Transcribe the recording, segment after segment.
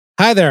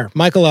Hi there,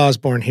 Michael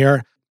Osborne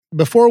here.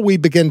 Before we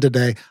begin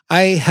today,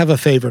 I have a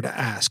favor to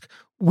ask.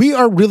 We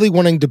are really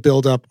wanting to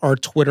build up our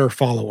Twitter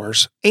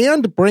followers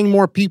and bring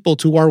more people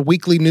to our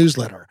weekly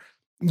newsletter.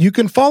 You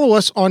can follow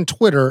us on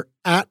Twitter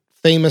at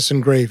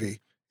FamousAndGravy,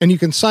 and you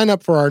can sign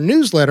up for our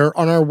newsletter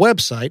on our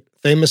website,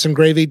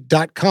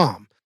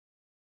 famousandgravy.com.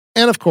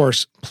 And of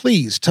course,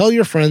 please tell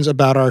your friends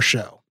about our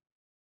show.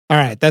 All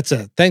right, that's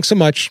it. Thanks so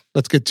much.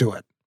 Let's get to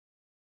it.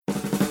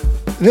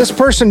 This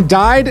person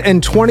died in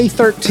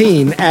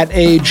 2013 at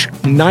age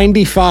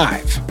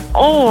 95.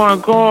 Oh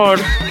my God.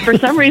 For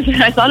some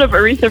reason, I thought of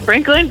Aretha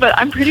Franklin, but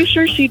I'm pretty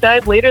sure she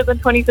died later than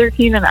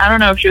 2013, and I don't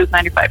know if she was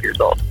 95 years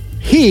old.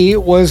 He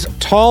was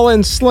tall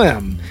and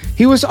slim.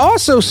 He was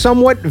also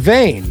somewhat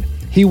vain.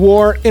 He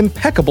wore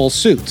impeccable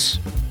suits.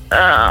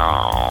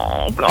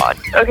 Oh, God.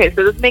 Okay,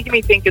 so this is making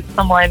me think it's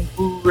someone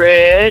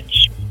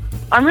rich.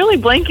 I'm really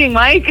blanking,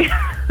 Mike.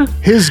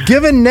 His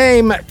given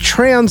name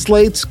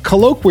translates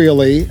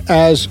colloquially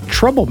as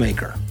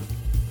troublemaker.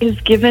 His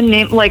given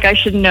name, like I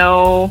should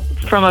know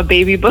from a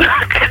baby book.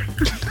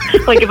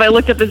 Like if I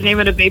looked up his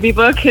name in a baby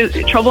book, his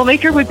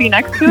troublemaker would be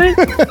next to it.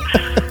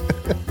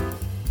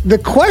 The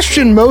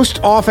question most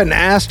often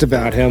asked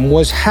about him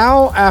was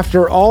how,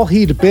 after all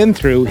he'd been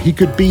through, he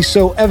could be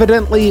so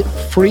evidently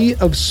free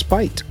of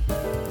spite.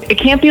 It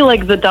can't be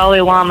like the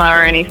Dalai Lama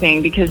or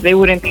anything, because they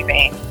wouldn't be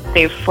vain.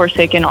 They've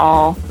forsaken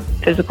all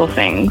physical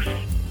things.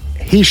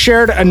 He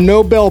shared a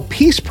Nobel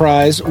Peace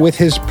Prize with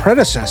his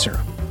predecessor.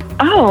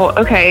 Oh,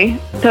 okay.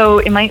 So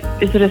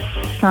is it a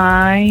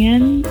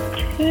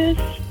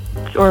scientist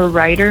or a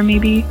writer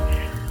maybe?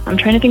 I'm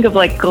trying to think of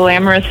like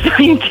glamorous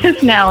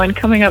scientists now and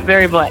coming up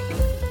very blank.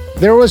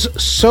 There was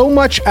so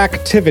much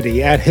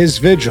activity at his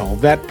vigil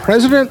that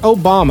President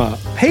Obama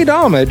paid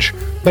homage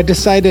but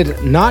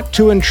decided not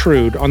to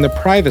intrude on the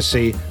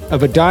privacy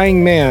of a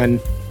dying man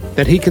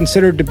that he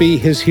considered to be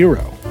his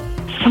hero.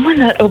 Someone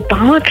that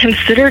Obama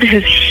considered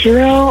his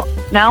hero?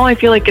 Now I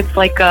feel like it's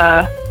like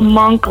a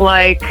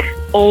monk-like,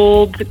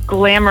 old,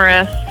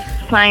 glamorous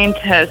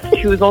scientist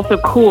who is also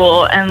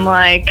cool and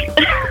like,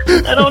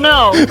 I don't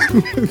know.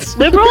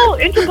 Liberal?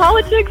 Into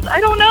politics?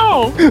 I don't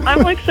know.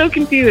 I'm like so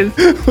confused.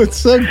 What's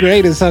so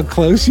great is how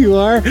close you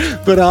are,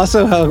 but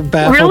also how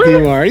baffled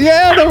Really? you are.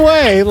 Yeah, in a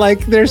way.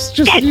 Like there's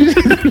just,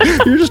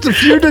 you're just a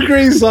few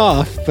degrees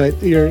off,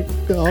 but you're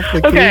off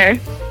the key. Okay.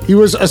 He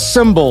was a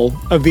symbol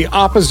of the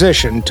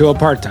opposition to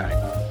apartheid.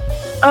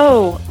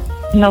 Oh,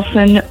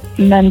 Nelson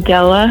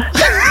Mandela.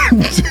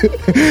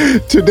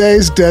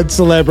 Today's dead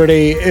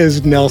celebrity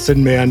is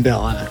Nelson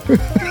Mandela.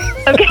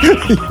 Okay.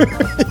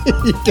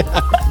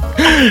 Yeah.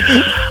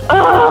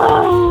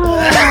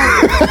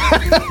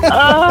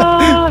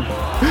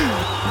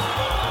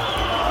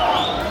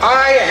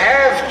 I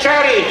have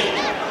cherished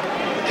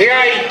the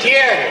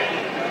idea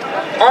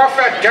of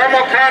a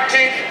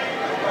democratic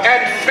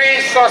and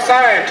free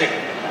society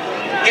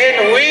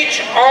in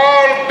which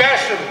all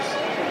persons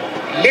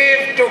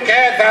live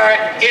together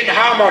in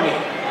harmony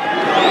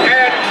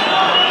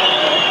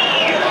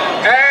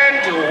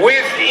and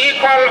with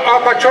equal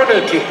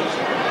opportunities.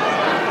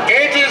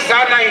 It is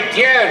an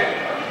ideal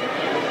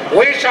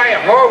which I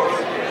hope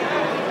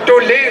to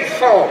live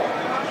for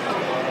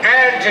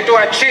and to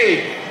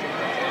achieve.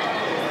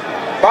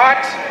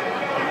 But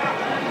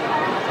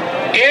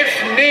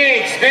if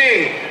needs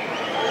be,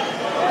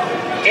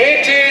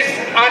 it is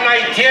an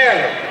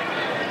ideal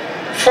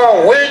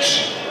for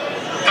which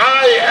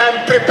I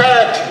am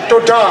prepared to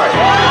die.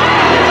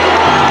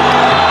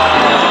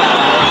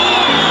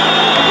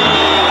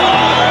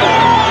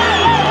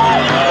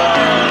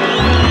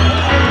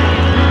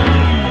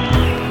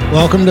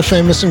 Welcome to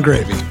Famous and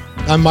Gravy.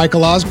 I'm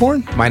Michael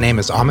Osborne. My name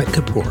is Amit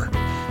Kapoor.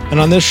 And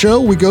on this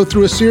show, we go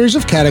through a series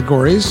of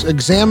categories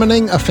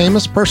examining a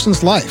famous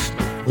person's life.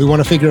 We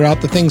want to figure out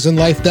the things in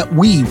life that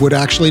we would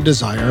actually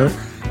desire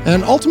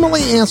and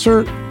ultimately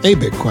answer a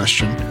big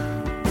question.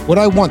 Would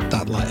I want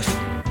that life?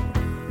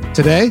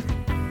 Today,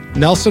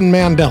 Nelson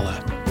Mandela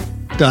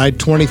died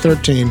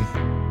 2013,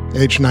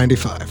 age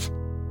 95.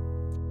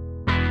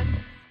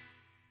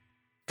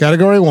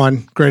 Category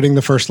 1, grading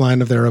the first line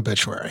of their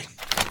obituary.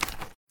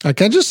 Can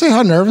I just say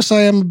how nervous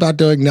I am about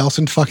doing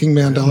Nelson fucking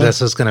Mandela?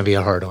 This is going to be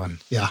a hard one.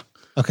 Yeah.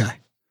 Okay.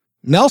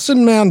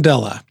 Nelson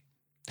Mandela,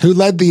 who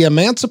led the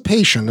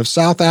emancipation of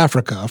South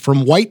Africa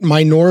from white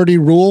minority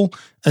rule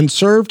and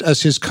served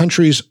as his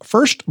country's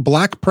first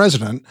black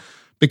president,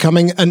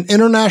 becoming an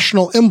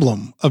international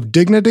emblem of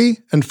dignity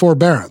and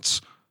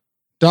forbearance,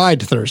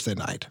 died Thursday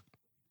night.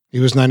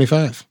 He was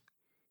 95.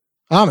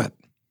 Amit.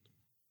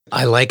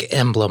 I like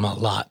Emblem a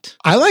lot.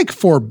 I like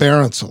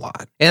forbearance a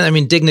lot. And I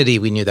mean, dignity,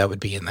 we knew that would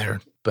be in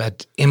there,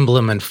 but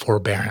emblem and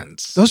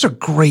forbearance. Those are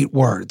great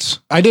words.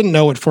 I didn't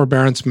know what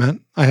forbearance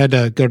meant. I had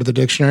to go to the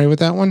dictionary with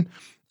that one.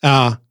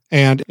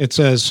 And it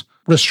says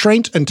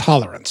restraint and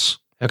tolerance.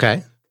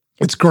 Okay.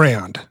 It's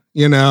grand.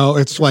 You know,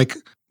 it's like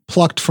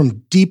plucked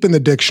from deep in the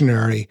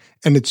dictionary,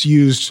 and it's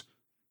used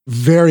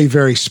very,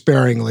 very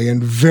sparingly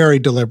and very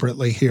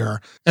deliberately here.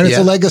 And it's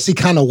a legacy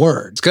kind of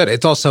word. It's good.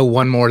 It's also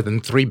one more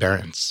than three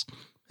barons.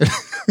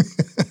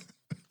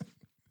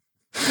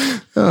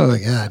 Oh, my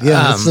God.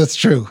 Yeah, that's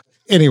true.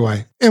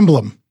 Anyway,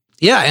 Emblem.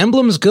 Yeah,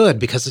 Emblem's good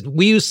because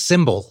we use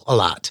symbol a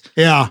lot.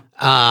 Yeah.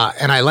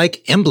 And I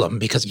like Emblem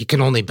because you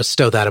can only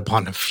bestow that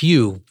upon a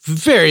few,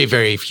 very,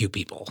 very few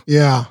people.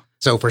 Yeah.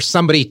 So for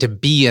somebody to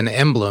be an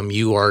emblem,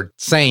 you are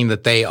saying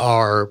that they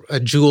are a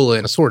jewel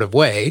in a sort of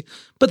way,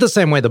 but the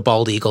same way the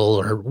bald eagle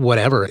or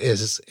whatever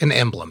is an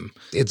emblem.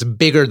 It's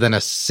bigger than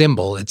a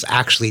symbol. It's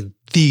actually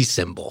the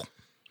symbol.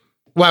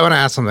 Well, I want to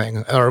ask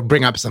something or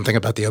bring up something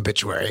about the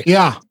obituary.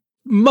 Yeah.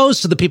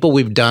 Most of the people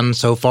we've done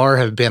so far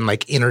have been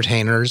like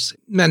entertainers.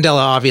 Mandela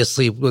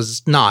obviously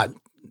was not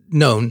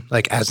known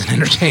like as an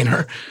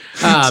entertainer.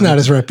 It's not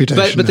his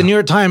reputation. But the New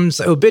York Times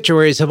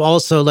obituaries have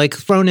also like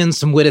thrown in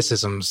some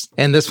witticisms,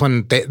 and this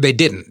one they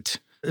didn't.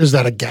 Is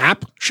that a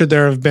gap? Should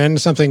there have been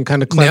something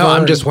kind of clever? No,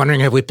 I'm just wondering,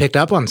 have we picked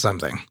up on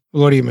something?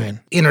 What do you mean?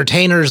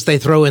 Entertainers, they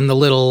throw in the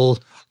little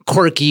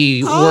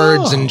quirky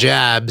words and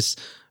jabs,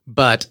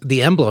 but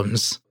the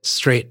emblems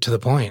straight to the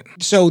point.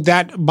 So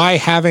that by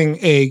having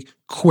a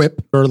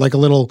quip or like a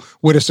little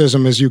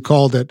witticism, as you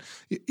called it,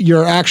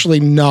 you're actually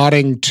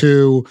nodding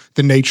to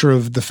the nature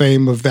of the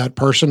fame of that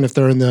person if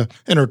they're in the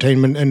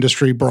entertainment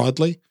industry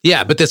broadly.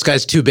 Yeah, but this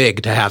guy's too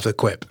big to have the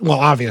quip. Well,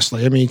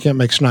 obviously. I mean, you can't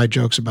make snide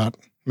jokes about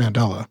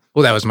Mandela.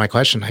 Well, that was my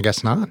question. I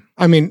guess not.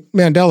 I mean,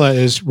 Mandela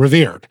is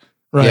revered,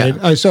 right?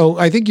 Yeah. So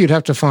I think you'd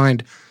have to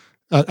find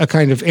a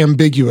kind of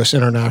ambiguous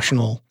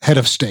international head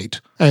of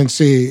state and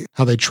see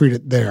how they treat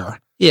it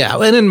there. Yeah,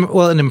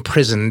 an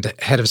imprisoned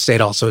head of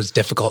state also is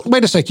difficult.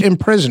 Wait a sec,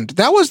 imprisoned.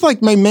 That was like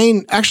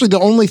actually the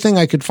only thing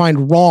I could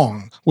find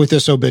wrong with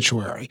this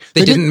obituary.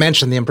 They didn't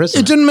mention the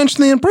imprisonment. It didn't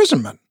mention the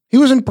imprisonment. He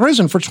was in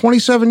prison for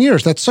 27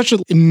 years. That's such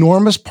an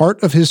enormous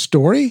part of his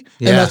story.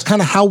 Yeah. And that's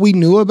kind of how we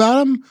knew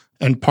about him.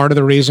 And part of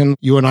the reason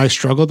you and I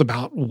struggled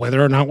about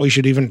whether or not we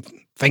should even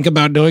think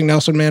about doing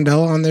Nelson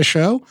Mandela on this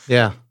show.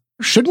 Yeah.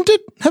 Shouldn't it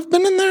have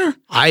been in there?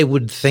 I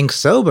would think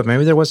so, but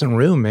maybe there wasn't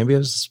room. Maybe it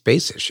was a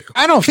space issue.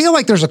 I don't feel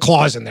like there's a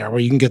clause in there where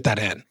you can get that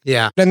in.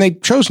 Yeah. And they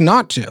chose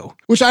not to,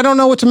 which I don't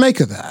know what to make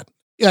of that.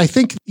 I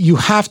think you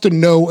have to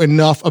know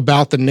enough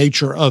about the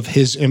nature of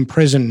his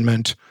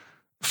imprisonment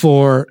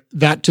for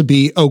that to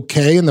be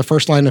okay in the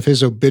first line of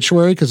his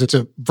obituary, because it's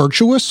a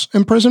virtuous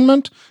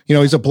imprisonment. You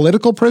know, he's a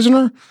political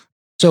prisoner.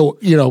 So,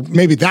 you know,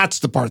 maybe that's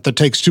the part that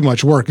takes too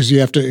much work, is you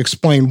have to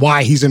explain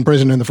why he's in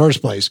prison in the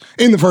first place,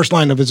 in the first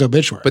line of his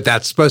obituary. But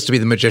that's supposed to be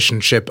the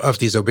magicianship of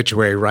these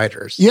obituary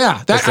writers.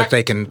 Yeah. That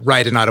they can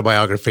write an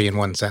autobiography in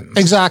one sentence.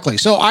 Exactly.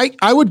 So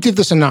I would give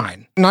this a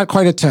 9, not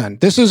quite a 10.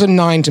 This is a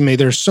 9 to me.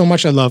 There's so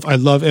much I love. I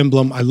love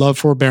Emblem. I love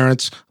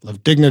forbearance. I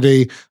love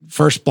dignity.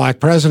 First Black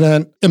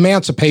president.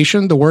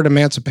 Emancipation. The word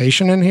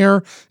emancipation in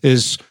here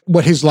is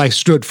what his life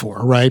stood for,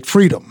 right?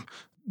 Freedom.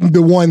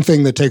 The one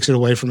thing that takes it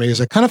away from me is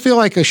I kind of feel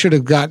like I should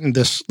have gotten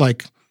this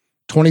like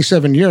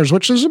 27 years,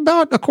 which is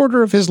about a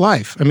quarter of his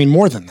life. I mean,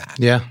 more than that.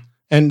 Yeah.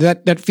 And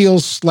that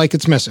feels like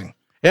it's missing.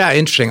 Yeah,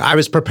 interesting. I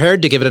was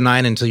prepared to give it a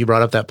 9 until you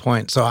brought up that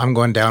point. So I'm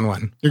going down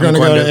one. You're going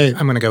to go to 8.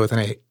 I'm going to go with an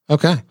 8.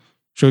 Okay.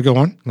 Should we go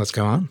on? Let's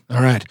go on.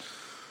 All right.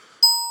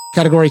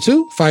 Category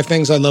 2, 5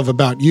 things I love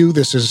about you.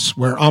 This is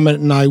where Amit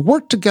and I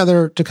work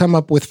together to come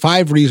up with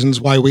 5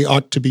 reasons why we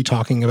ought to be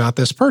talking about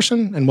this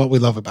person and what we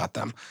love about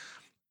them.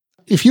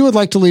 If you would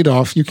like to lead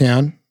off, you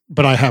can,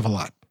 but I have a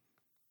lot.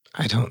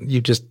 I don't,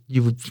 you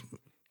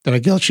Did I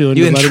guilt you?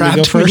 You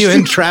entrapped me. You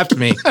entrapped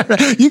me.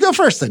 You go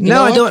first then.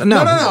 No, I don't. No.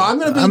 I'm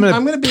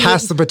going to be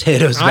pass the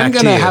potatoes back to you. I'm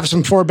going to have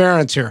some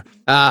forbearance here.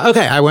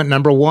 Okay, I went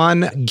number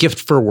 1, gift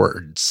for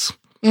words.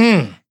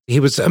 He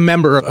was a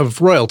member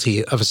of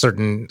royalty of a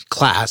certain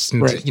class,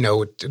 and right. You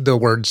know, the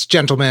words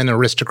gentleman,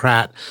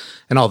 aristocrat,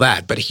 and all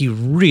that. But he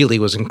really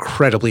was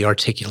incredibly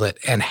articulate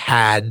and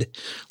had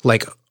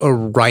like a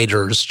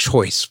writer's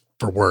choice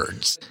for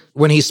words.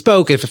 When he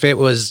spoke, if it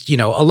was, you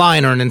know, a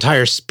line or an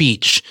entire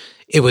speech,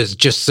 it was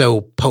just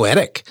so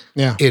poetic.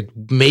 Yeah. It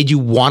made you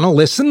want to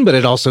listen, but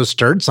it also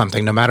stirred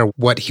something no matter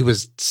what he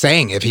was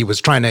saying. If he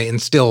was trying to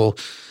instill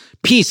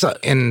peace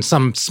in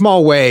some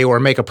small way or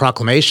make a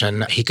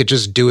proclamation, he could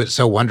just do it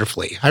so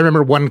wonderfully. I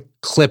remember one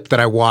clip that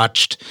I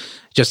watched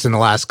just in the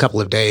last couple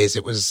of days.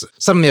 It was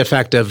something to the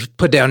effect of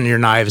put down your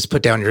knives,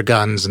 put down your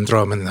guns, and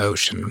throw them in the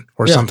ocean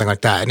or something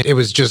like that. And it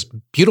was just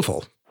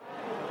beautiful.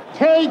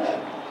 Take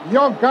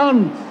your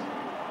guns,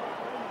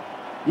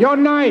 your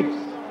knives,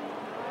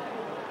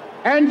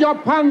 and your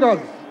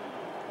pangas,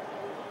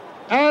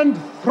 and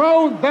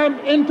throw them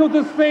into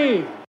the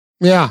sea.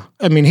 Yeah.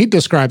 I mean, he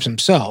describes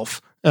himself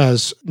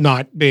as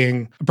not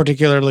being a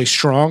particularly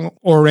strong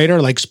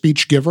orator, like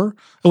speech giver,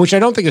 which I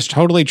don't think is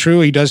totally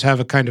true. He does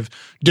have a kind of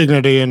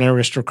dignity and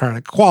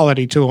aristocratic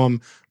quality to him.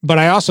 But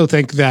I also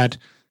think that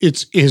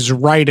it's his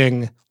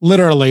writing,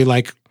 literally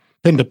like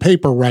pen to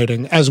paper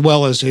writing, as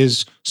well as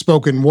his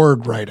spoken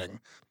word writing.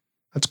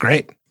 That's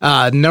great.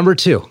 Number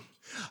 2.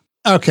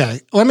 Okay.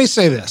 Let me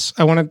say this.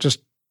 I want to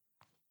just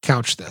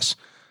couch this.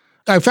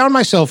 I found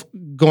myself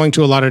going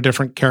to a lot of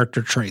different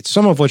character traits,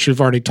 some of which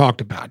you've already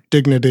talked about: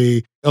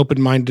 dignity,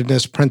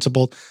 open-mindedness,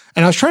 principled.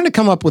 And I was trying to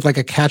come up with like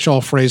a catch-all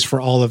phrase for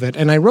all of it.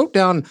 And I wrote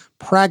down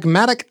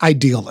pragmatic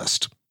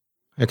idealist.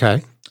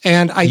 Okay.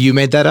 And You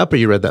made that up or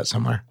you read that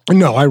somewhere?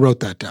 No, I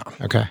wrote that down.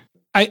 Okay.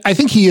 I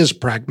think he is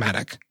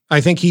pragmatic.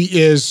 I think he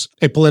is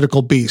a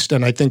political beast.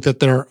 And I think that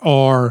there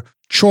are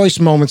choice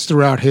moments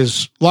throughout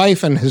his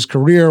life and his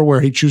career where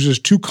he chooses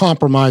to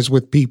compromise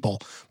with people.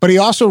 But he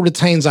also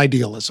retains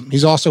idealism.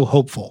 He's also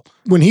hopeful.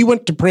 When he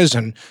went to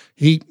prison,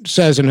 he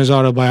says in his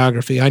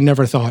autobiography, I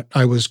never thought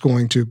I was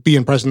going to be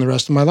in prison the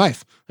rest of my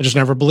life. I just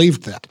never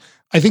believed that.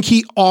 I think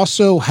he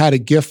also had a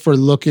gift for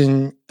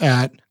looking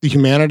at the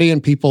humanity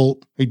and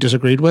people he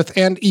disagreed with,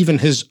 and even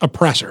his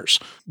oppressors,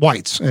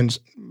 whites in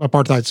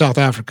apartheid South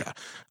Africa.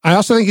 I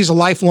also think he's a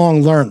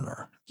lifelong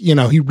learner. You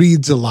know, he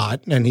reads a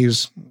lot, and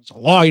he's a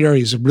lawyer.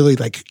 He's a really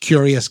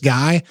curious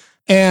guy.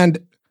 And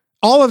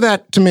all of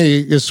that to me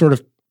is sort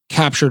of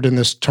captured in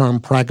this term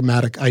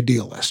pragmatic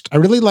idealist. I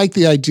really like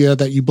the idea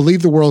that you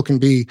believe the world can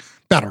be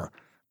better,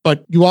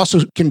 but you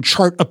also can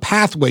chart a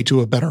pathway to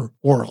a better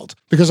world.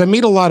 Because I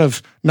meet a lot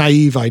of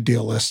naive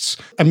idealists.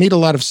 I meet a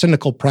lot of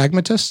cynical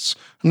pragmatists.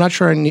 I'm not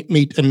sure I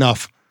meet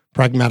enough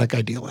pragmatic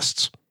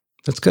idealists.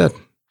 That's good.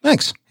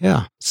 Thanks.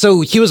 Yeah.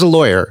 So he was a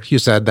lawyer, you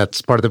said.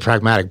 That's part of the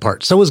pragmatic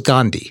part. So was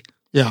Gandhi.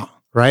 Yeah.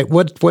 Right?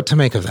 What to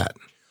make of that?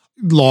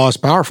 Law is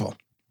powerful.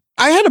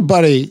 I had a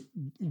buddy,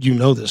 you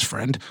know this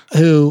friend,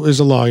 who is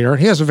a lawyer.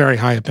 He has a very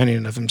high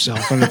opinion of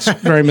himself, and it's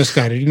very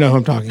misguided. You know who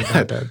I'm talking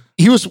about.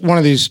 He was one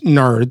of these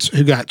nerds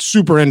who got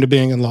super into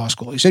being in law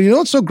school. He said, you know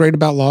what's so great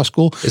about law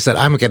school? Is that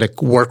I'm going to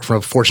work for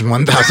a Fortune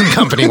 1000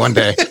 company one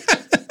day.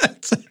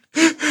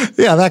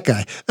 Yeah, that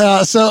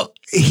guy. So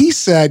he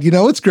said, you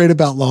know what's great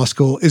about law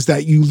school is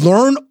that you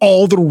learn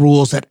all the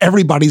rules that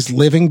everybody's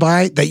living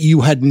by that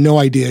you had no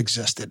idea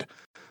existed.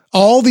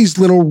 All these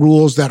little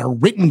rules that are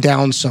written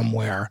down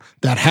somewhere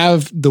that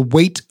have the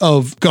weight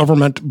of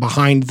government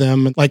behind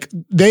them,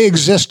 they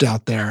exist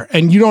out there,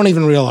 and you don't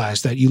even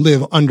realize that you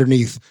live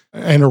underneath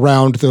and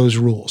around those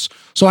rules.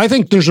 So I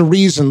think there's a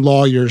reason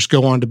lawyers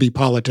go on to be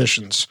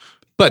politicians.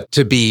 But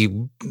to be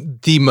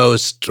the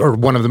most, or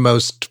one of the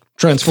most,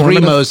 three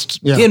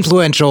most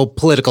influential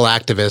political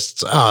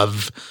activists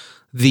of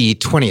the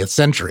 20th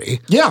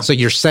century. Yeah. So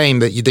you're saying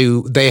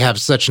that they have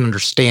such an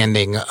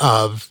understanding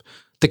of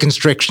the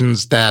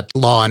constrictions that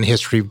law and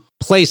history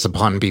place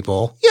upon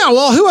people. Yeah,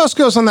 well, who else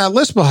goes on that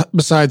list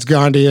besides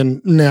Gandhi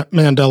and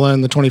Mandela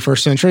in the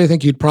 21st century? I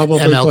think you'd probably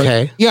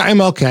MLK.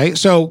 MLK.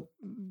 So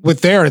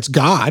it's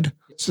God.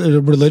 It's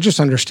a religious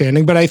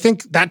understanding. But I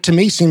think that to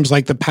me seems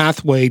like the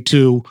pathway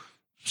to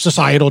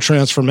societal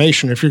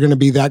transformation if you're going to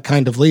be that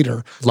kind of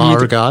leader. Law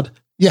or God?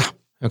 Yeah.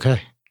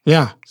 Okay.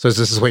 Yeah. So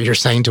this is what you're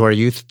saying to our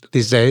youth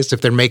these days,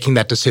 if they're making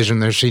that decision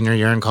their senior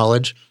year in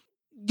college?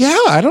 Yeah,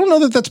 I don't know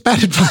that that's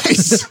bad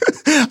advice.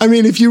 I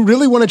mean, if you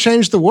really want to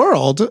change the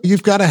world,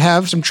 you've got to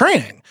have some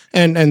training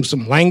and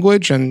some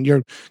language, and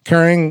you're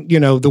carrying,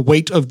 the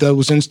weight of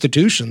those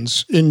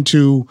institutions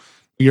into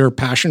your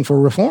passion for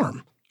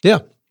reform. Yeah.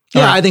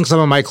 Yeah, I think some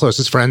of my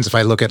closest friends, if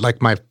I look at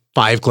my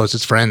 5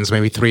 closest friends,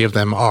 maybe 3 of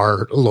them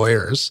are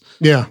lawyers.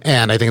 Yeah.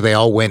 And I think they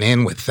all went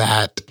in with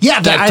that,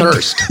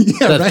 thirst.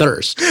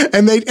 Thirst.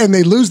 And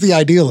they lose the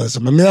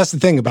idealism. I mean, that's the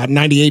thing about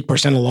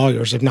 98% of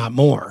lawyers, if not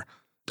more.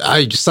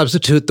 I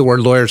substitute the word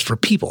lawyers for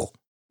people.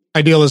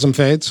 Idealism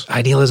fades.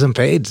 Idealism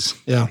fades.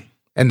 Yeah.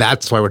 And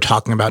that's why we're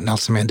talking about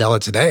Nelson Mandela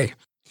today.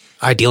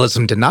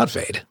 Idealism did not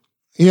fade.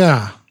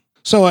 Yeah.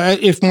 So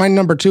if my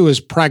number 2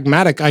 is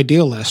pragmatic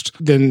idealist,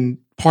 then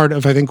part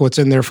of, I think, what's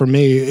in there for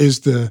me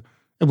is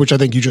which I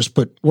think you just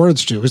put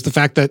words to, is the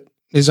fact that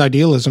his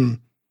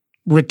idealism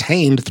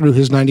retained through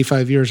his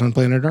 95 years on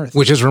planet Earth.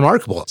 Which is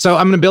remarkable. So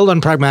I'm going to build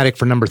on pragmatic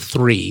for number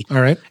 3.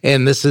 All right.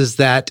 And this is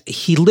that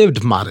he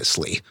lived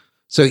modestly.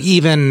 So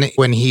even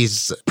when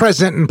he's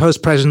president and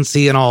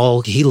post-presidency and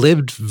all, he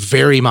lived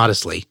very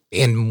modestly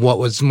in what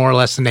was more or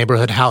less a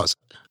neighborhood house.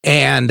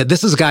 And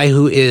this is a guy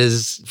who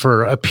is,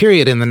 for a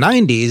period in the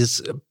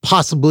 90s,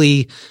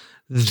 possibly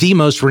the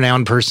most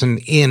renowned person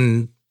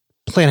in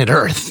planet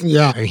Earth.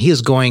 Yeah. He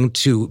is going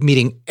to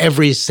meeting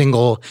every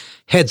single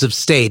heads of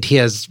state. He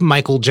has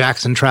Michael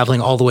Jackson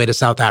traveling all the way to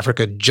South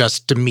Africa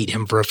just to meet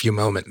him for a few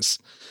moments.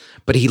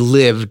 But he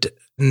lived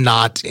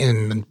not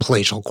in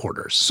palatial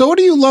quarters. So what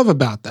do you love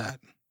about that?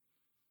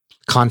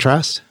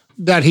 Contrast?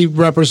 That he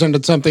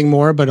represented something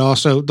more, but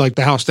also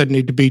the house doesn't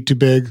need to be too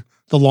big.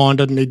 The lawn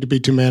doesn't need to be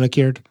too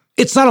manicured.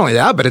 It's not only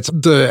that, but it's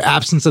the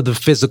absence of the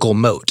physical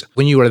moat.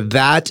 When you are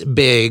that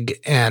big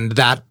and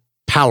that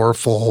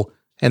powerful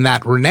and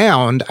that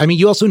renowned, I mean,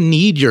 you also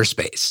need your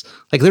space.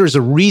 There is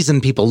a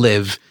reason people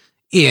live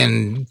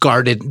in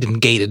guarded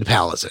and gated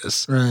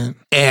palaces. Right.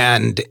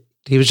 And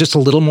he was just a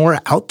little more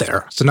out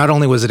there. So not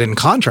only was it in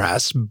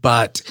contrast,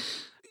 but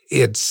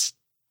it's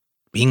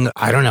being,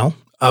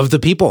 of the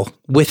people,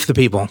 with the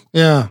people.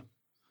 Yeah.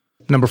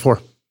 Number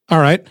 4. All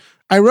right.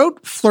 I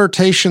wrote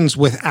flirtations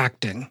with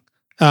acting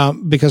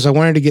because I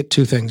wanted to get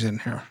 2 things in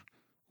here.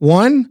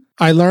 One,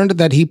 I learned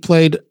that he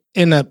played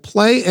in a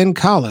play in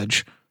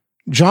college,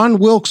 John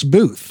Wilkes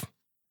Booth,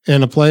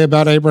 in a play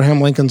about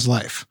Abraham Lincoln's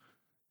life.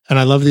 And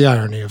I love the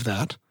irony of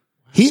that.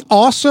 He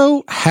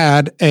also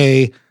had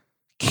a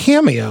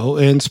cameo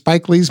in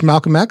Spike Lee's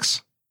Malcolm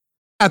X.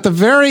 At the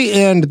very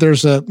end,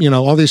 there's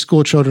all these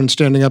school children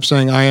standing up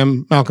saying, I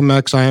am Malcolm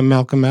X, I am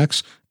Malcolm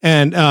X.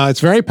 And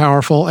it's very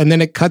powerful. And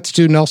then it cuts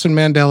to Nelson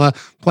Mandela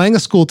playing a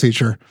school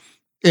teacher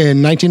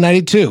in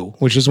 1992,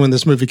 which is when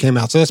this movie came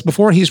out. So that's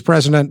before he's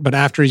president, but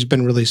after he's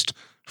been released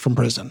from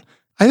prison.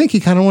 I think he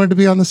kind of wanted to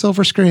be on the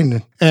silver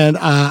screen. And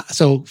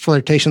so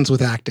flirtations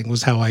with acting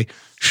was how I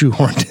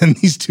shoehorned in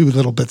these two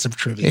little bits of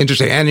trivia.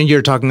 Interesting. And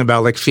you're talking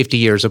about like 50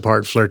 years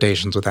apart,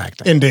 flirtations with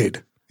acting.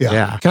 Indeed.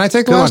 Yeah. Can I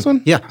take the last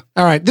one? Yeah.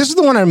 All right. This is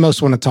the one I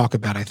most want to talk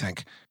about, I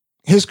think.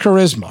 His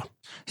charisma.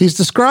 He's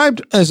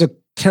described as a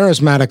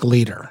charismatic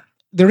leader.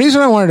 The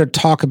reason I wanted to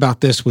talk about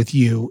this with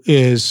you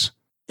is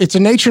it's a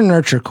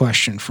nature-nurture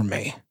question for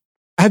me.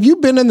 Have you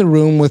been in the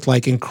room with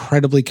like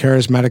incredibly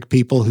charismatic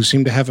people who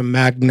seem to have a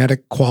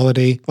magnetic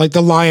quality, like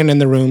the lion in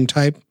the room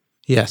type?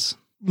 Yes.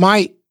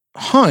 My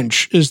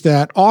hunch is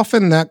that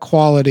often that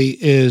quality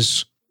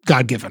is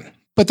God-given.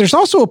 But there's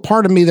also a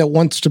part of me that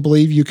wants to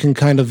believe you can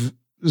kind of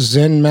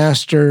Zen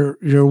master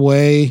your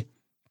way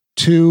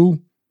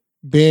to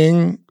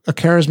being a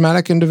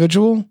charismatic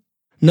individual.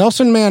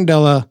 Nelson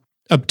Mandela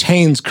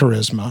obtains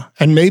charisma,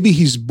 and maybe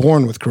he's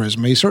born with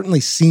charisma. He certainly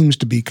seems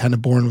to be kind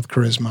of born with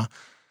charisma.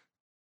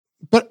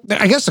 But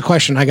I guess the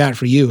question I got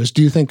for you is,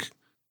 do you think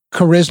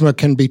charisma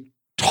can be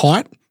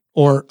taught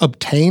or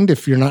obtained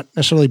if you're not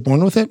necessarily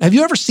born with it? Have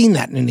you ever seen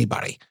that in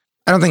anybody?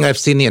 I don't think I've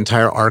seen the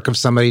entire arc of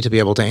somebody to be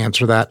able to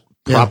answer that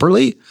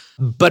properly.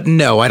 But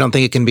no, I don't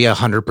think it can be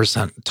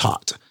 100%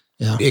 taught.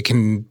 Yeah. It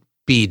can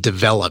be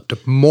developed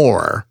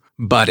more,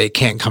 but it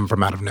can't come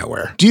from out of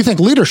nowhere. Do you think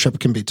leadership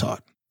can be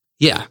taught?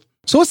 Yeah.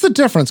 So what's the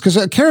difference? Because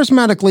a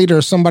charismatic leader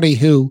is somebody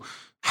who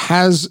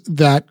has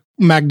that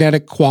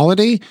magnetic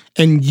quality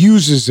and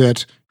uses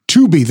it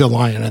to be the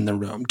lion in the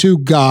room, to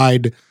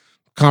guide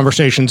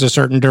conversations a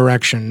certain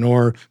direction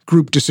or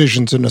group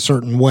decisions in a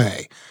certain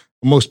way.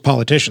 Most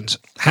politicians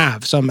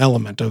have some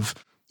element of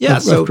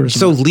charisma.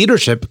 So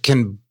leadership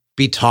can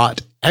be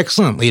taught.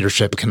 Excellent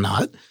leadership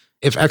cannot.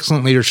 If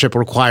excellent leadership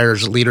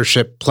requires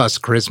leadership plus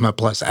charisma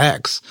plus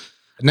X,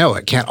 no,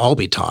 it can't all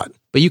be taught.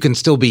 But you can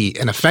still be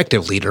an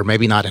effective leader,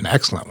 maybe not an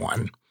excellent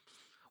one.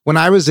 When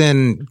I was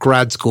in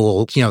grad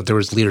school, there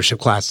was leadership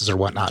classes or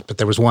whatnot, but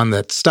there was one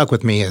that stuck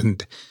with me,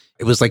 and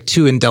it was like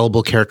 2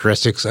 indelible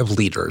characteristics of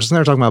leaders. And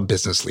they were talking about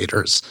business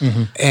leaders.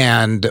 Mm-hmm.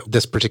 And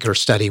this particular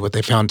study, what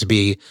they found to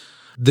be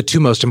the 2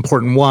 most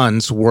important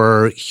ones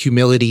were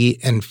humility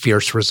and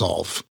fierce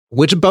resolve,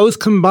 which both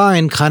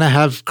combined kind of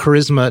have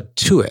charisma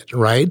to it,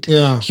 right?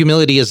 Yeah.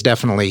 Humility is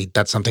definitely,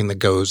 that's something that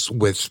goes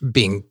with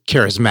being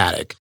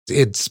charismatic.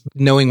 It's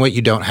knowing what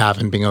you don't have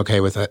and being okay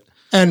with it.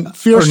 And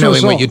fierce or knowing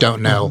resolve. What you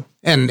don't know.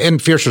 Mm-hmm.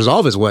 And fierce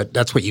resolve is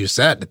that's what you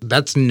said.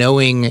 That's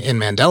knowing in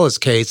Mandela's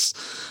case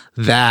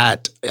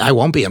that I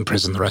won't be in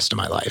prison the rest of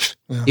my life,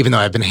 even though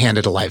I've been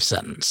handed a life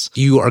sentence.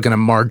 You are going to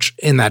march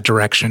in that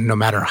direction no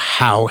matter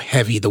how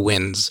heavy the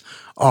winds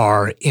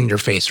are in your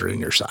face or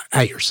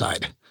at your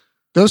side.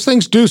 Those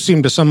things do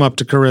seem to sum up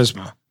to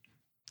charisma.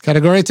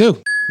 Category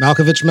 2,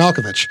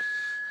 Malkovich.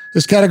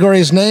 This category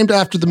is named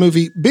after the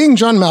movie Being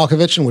John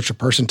Malkovich, in which a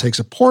person takes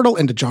a portal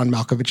into John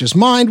Malkovich's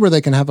mind where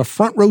they can have a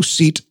front row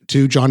seat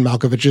to John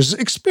Malkovich's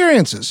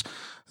experiences.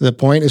 The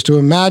point is to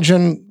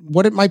imagine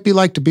what it might be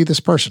like to be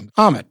this person.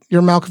 Amit,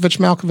 your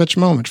Malkovich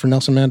moment for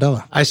Nelson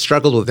Mandela. I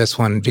struggled with this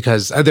one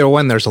because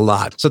there's a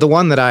lot. So the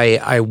one that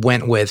I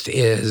went with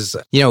is,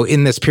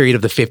 in this period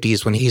of the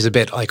 50s when he's a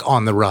bit like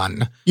on the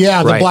run.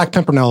 Yeah, the Black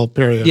Pimpernel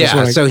period.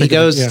 Yeah, so he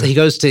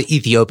goes to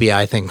Ethiopia,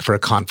 I think, for a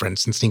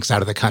conference and sneaks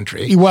out of the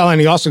country. Well, and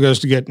he also goes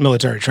to get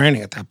military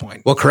training at that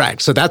point. Well,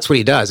 correct. So that's what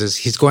he does is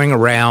he's going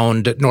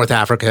around North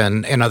Africa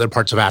and other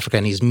parts of Africa,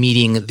 and he's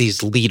meeting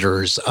these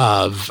leaders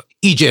of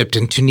Egypt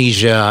and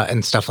Tunisia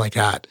and stuff like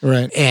that.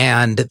 Right.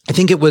 And I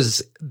think it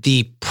was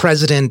the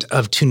president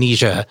of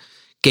Tunisia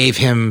gave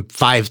him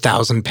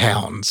 5,000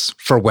 pounds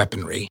for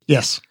weaponry.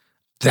 Yes.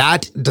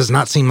 That does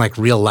not seem like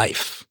real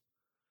life.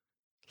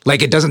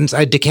 Like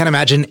I can't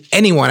imagine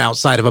anyone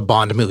outside of a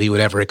Bond movie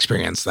would ever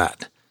experience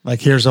that. Like,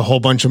 here's a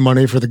whole bunch of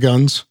money for the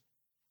guns.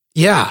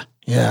 Yeah.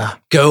 Yeah.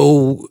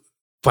 Go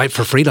fight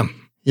for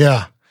freedom.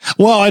 Yeah.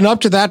 Well, and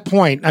up to that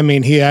point, I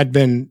mean, he had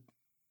been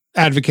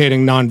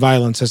advocating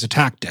nonviolence as a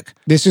tactic.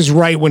 This is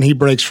right when he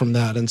breaks from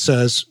that and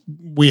says,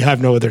 we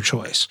have no other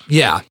choice.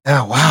 Yeah.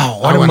 Oh, wow.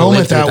 What a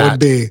moment that would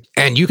be.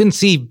 And you can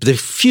see the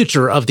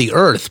future of the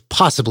earth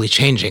possibly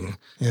changing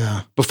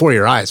before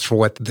your eyes for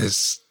what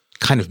this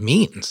kind of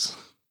means.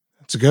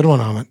 It's a good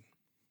one, Amit.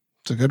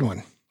 It's a good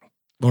one.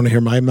 Want to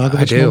hear my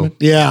Malkovich I do. moment?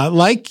 Yeah,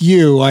 like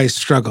you, I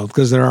struggled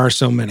because there are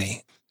so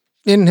many.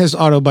 In his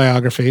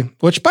autobiography,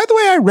 which, by the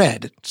way, I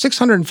read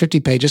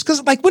 650 pages,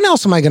 because, when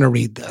else am I going to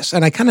read this?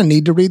 And I kind of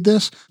need to read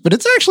this, but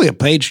it's actually a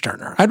page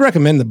turner. I'd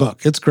recommend the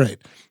book. It's great.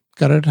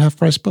 Got it at Half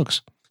Price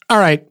Books. All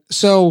right,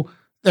 so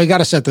I got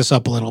to set this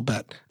up a little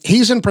bit.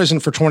 He's in prison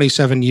for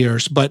 27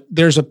 years, but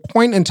there's a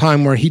point in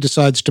time where he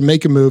decides to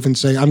make a move and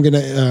say, I'm going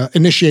to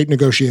initiate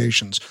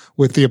negotiations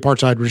with the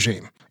apartheid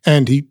regime.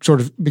 And he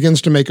sort of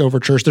begins to make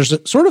overtures. There's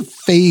a sort of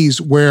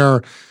phase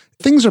where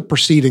things are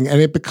proceeding, and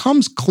it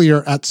becomes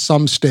clear at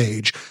some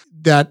stage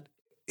that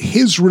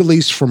his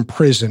release from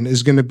prison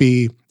is going to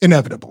be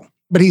inevitable.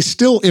 But he's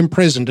still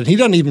imprisoned, and he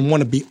doesn't even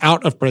want to be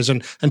out of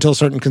prison until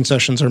certain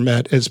concessions are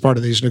met as part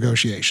of these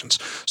negotiations.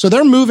 So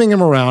they're moving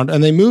him around,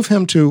 and they move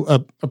him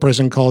to a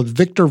prison called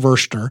Victor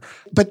Verster,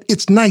 but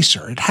it's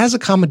nicer. It has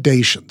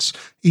accommodations.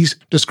 He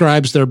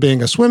describes there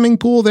being a swimming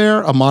pool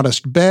there, a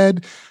modest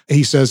bed.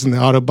 He says in the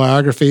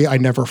autobiography, "I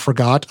never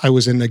forgot I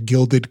was in a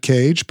gilded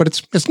cage," but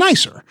it's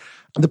nicer.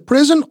 The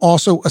prison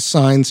also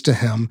assigns to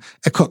him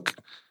a cook,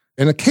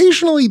 and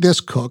occasionally this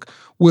cook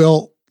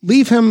will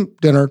leave him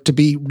dinner to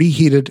be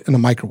reheated in a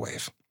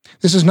microwave.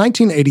 This is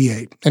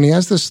 1988, and he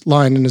has this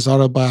line in his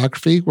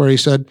autobiography where he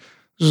said,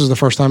 "This is the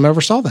first time I ever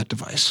saw that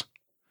device."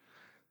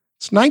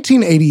 It's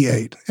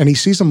 1988, and he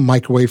sees a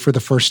microwave for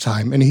the first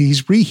time, and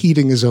he's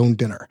reheating his own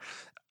dinner.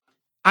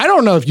 I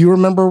don't know if you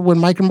remember when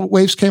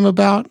microwaves came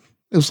about.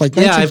 It was like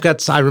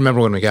I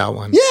remember when we got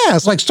one. Yeah,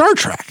 it's like Star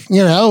Trek.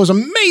 It was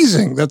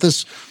amazing that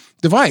this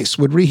device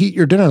would reheat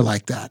your dinner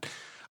like that.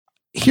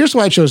 Here's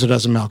why I chose it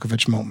as a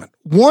Malkovich moment.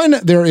 One,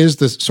 there is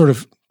this sort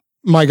of,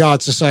 my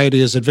God, society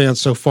has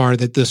advanced so far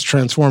that this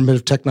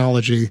transformative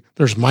technology,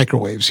 there's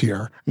microwaves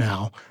here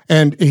now.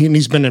 And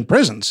he's been in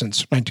prison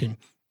since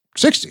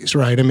 1960s,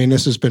 right? I mean,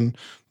 this has been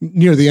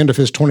near the end of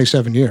his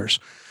 27 years.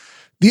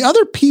 The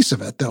other piece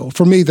of it, though,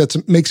 for me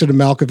that makes it a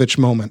Malkovich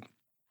moment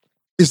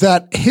is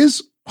that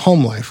his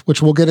home life,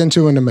 which we'll get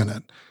into in a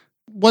minute,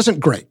 wasn't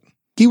great.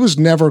 He was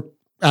never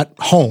at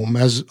home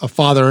as a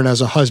father and as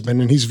a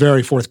husband, and he's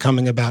very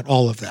forthcoming about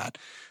all of that.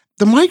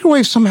 The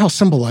microwave somehow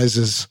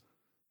symbolizes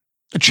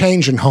a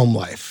change in home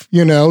life,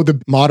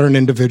 the modern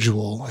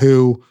individual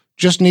who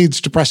just needs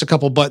to press a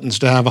couple buttons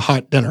to have a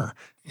hot dinner.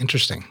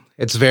 Interesting.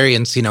 It's very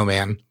Encino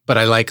Man, but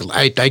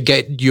I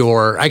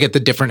get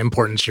the different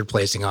importance you're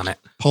placing on it.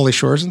 Pauly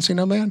Shore's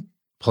Encino Man?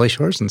 Pauly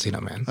Shore's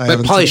Encino Man. But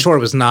Pauly Shore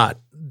was not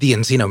the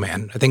Encino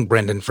Man. I think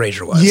Brendan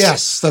Fraser was.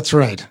 Yes, that's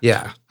right.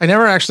 Yeah. I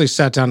never actually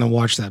sat down and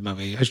watched that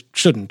movie. I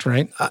shouldn't,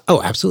 right?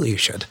 Absolutely you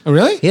should. Oh,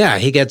 really? Yeah,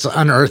 he gets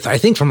unearthed, I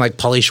think, from like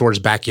Pauly Shore's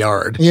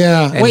backyard.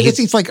 Yeah. Wait,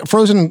 it's like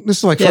Frozen, this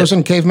is like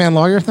Frozen caveman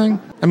lawyer thing?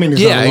 I mean,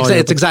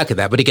 it's exactly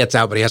that, but he gets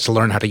out, but he has to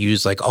learn how to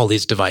use like all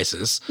these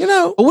devices.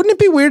 Wouldn't it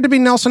be weird to be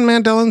Nelson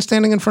Mandela and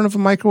standing in front of a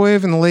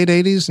microwave in the late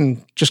 80s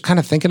and just kind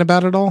of thinking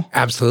about it all?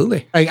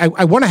 Absolutely.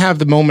 I want to have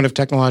the moment of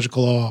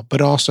technological awe,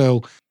 but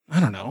also, I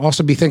don't know,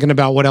 also be thinking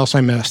about what else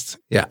I missed.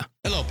 Yeah.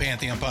 Hello,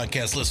 Pantheon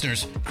podcast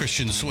listeners.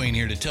 Christian Swain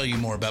here to tell you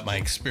more about my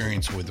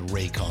experience with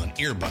Raycon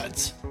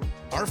earbuds.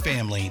 Our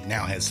family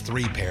now has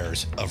 3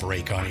 pairs of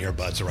Raycon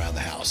earbuds around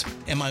the house,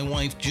 and my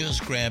wife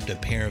just grabbed a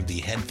pair of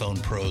the Headphone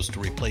Pros to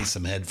replace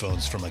some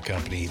headphones from a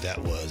company that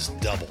was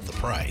double the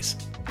price.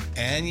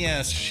 And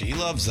yes, she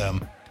loves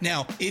them.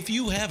 Now, if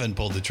you haven't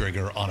pulled the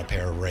trigger on a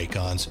pair of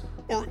Raycons,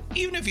 or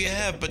even if you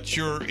have, but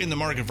you're in the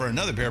market for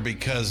another pair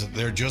because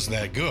they're just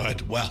that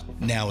good, well,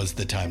 now is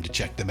the time to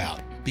check them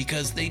out,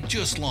 because they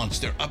just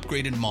launched their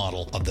upgraded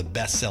model of the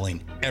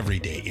best-selling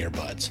everyday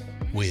earbuds.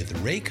 With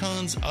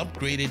Raycon's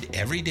upgraded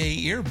everyday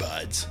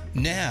earbuds,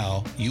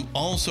 now you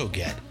also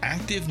get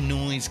active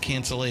noise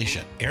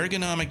cancellation,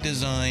 ergonomic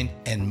design,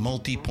 and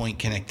multi-point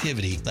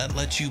connectivity that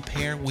lets you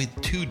pair with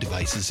 2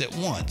 devices at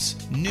once.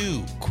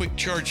 New quick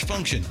charge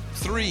function,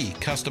 3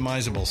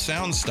 customizable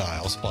sound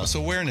styles, plus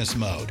awareness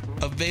mode.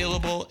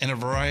 Available in a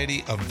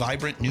variety of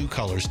vibrant new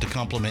colors to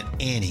complement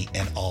any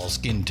and all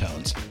skin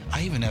tones.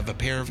 I even have a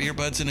pair of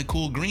earbuds in a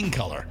cool green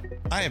color.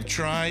 I have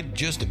tried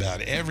just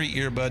about every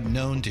earbud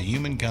known to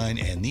humankind,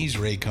 and these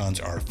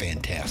Raycons are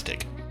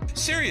fantastic.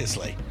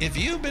 Seriously, if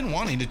you've been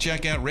wanting to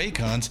check out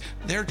Raycons,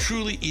 there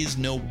truly is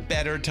no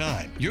better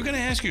time. You're going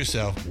to ask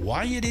yourself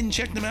why you didn't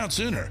check them out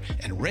sooner,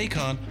 and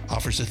Raycon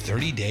offers a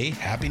 30-day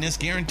happiness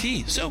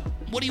guarantee. So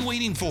what are you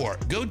waiting for?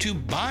 Go to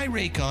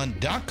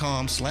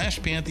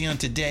buyraycon.com/Pantheon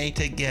today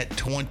to get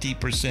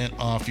 20%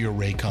 off your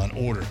Raycon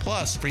order,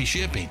 plus free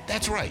shipping.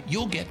 That's right,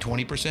 you'll get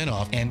 20%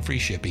 off and free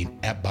shipping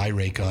at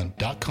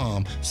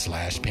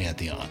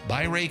buyraycon.com/Pantheon.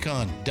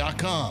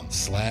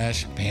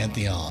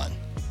 buyraycon.com/Pantheon.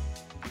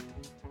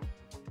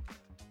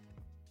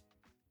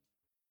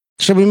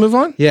 Should we move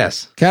on?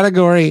 Yes.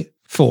 Category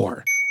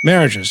 4,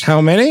 marriages.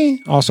 How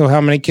many? Also, how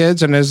many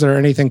kids? And is there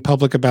anything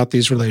public about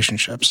these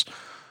relationships?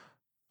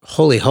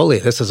 Holy,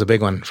 this is a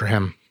big one for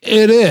him.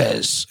 It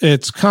is.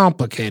 It's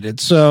complicated.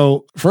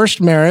 So,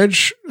 first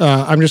marriage,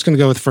 I'm just going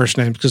to go with first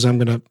names because I'm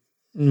going to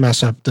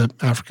mess up the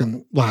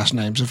African last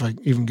names if I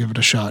even give it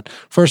a shot.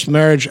 First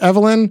marriage,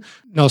 Evelyn.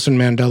 Nelson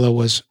Mandela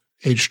was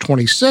age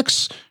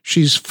 26.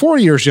 She's 4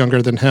 years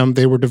younger than him.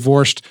 They were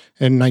divorced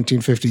in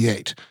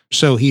 1958.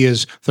 So he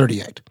is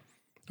 38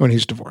 when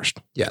he's divorced.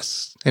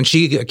 Yes. And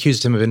she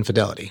accused him of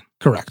infidelity.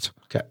 Correct.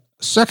 Okay.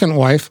 Second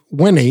wife,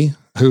 Winnie,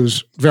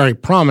 who's very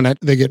prominent.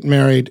 They get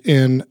married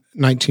in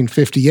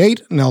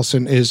 1958.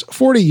 Nelson is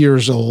 40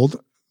 years old.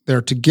 They're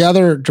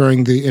together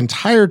during the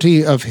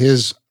entirety of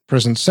his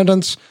prison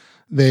sentence.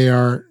 They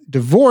are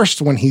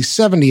divorced when he's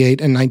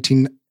 78 in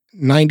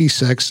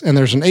 1996, and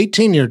there's an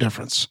 18-year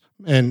difference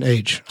in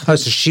age. Oh,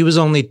 so she was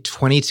only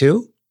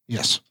 22?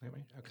 Yes.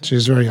 She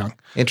was very young.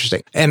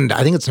 Interesting. And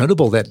I think it's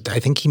notable that I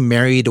think he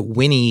married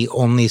Winnie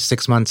only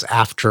 6 months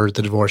after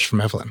the divorce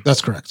from Evelyn.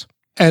 That's correct.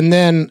 And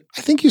then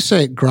I think you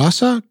say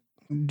Graca,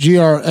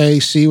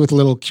 Grac with a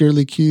little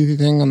curly Q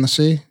thing on the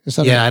C. Is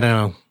that I don't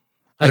know.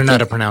 I don't know how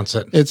to pronounce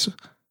it. It's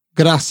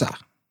Graca.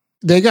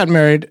 They got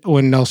married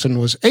when Nelson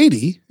was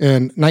 80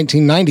 in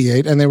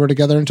 1998, and they were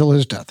together until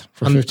his death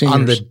for 15 years.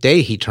 On the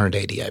day he turned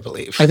 80, I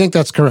believe. I think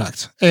that's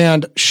correct.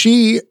 And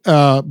she,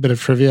 bit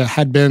of trivia,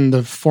 had been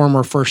the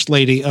former first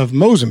lady of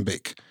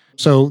Mozambique.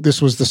 So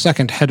this was the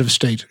second head of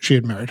state she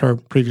had married. Her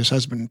previous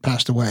husband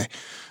passed away.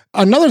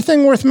 Another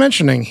thing worth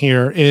mentioning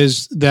here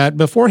is that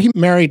before he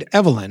married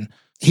Evelyn,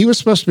 he was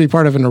supposed to be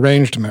part of an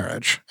arranged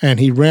marriage, and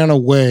he ran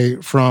away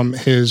from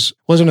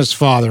wasn't his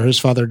father. His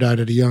father died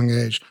at a young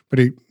age, but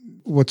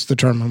what's the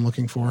term I'm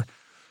looking for?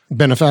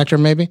 Benefactor,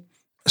 maybe?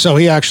 So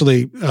he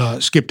actually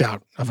skipped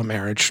out of a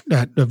marriage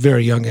at a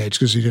very young age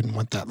because he didn't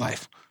want that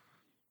life.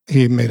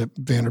 He made a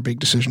Vanderbeek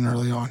decision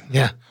early on.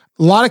 Yeah.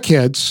 A lot of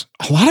kids,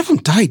 a lot of them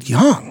died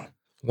young.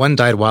 One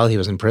died while he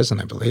was in prison,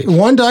 I believe.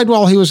 One died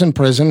while he was in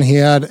prison. He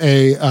had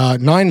a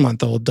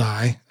 9-month-old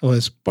die.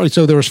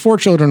 So there was 4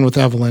 children with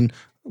Evelyn.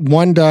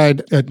 One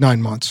died at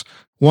 9 months.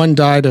 One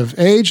died of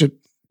age at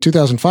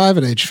 2005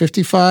 at age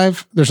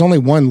 55. There's only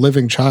one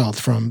living child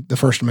from the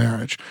first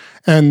marriage.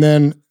 And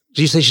then...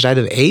 Did you say she died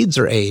of AIDS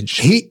or age?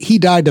 He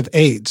died of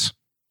AIDS.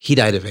 He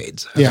died of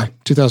AIDS. Okay. Yeah,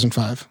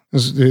 2005.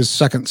 His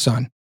second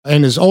son.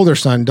 And his older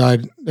son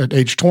died at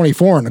age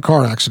 24 in a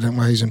car accident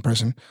while he's in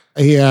prison.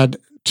 He had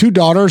 2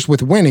 daughters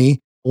with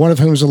Winnie, one of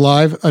whom is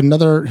alive,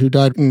 another who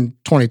died in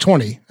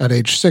 2020 at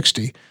age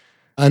 60.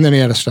 And then he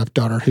had a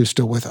stepdaughter who's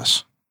still with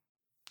us.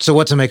 So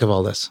what to make of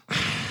all this?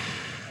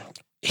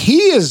 He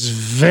is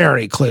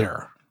very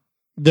clear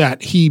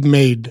that he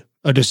made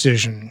a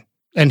decision,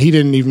 and he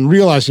didn't even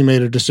realize he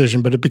made a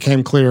decision, but it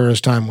became clear as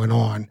time went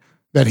on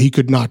that he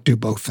could not do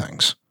both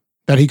things,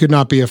 that he could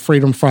not be a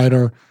freedom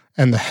fighter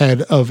and the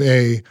head of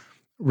a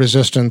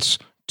resistance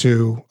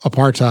to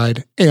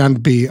apartheid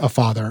and be a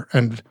father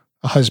and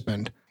a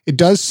husband. It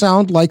does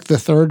sound like the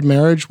third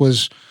marriage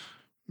was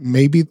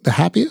maybe the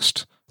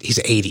happiest. He's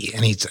 80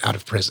 and he's out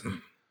of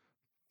prison.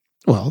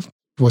 Well,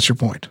 what's your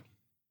point?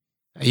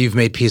 You've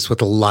made peace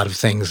with a lot of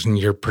things and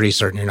you're pretty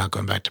certain you're not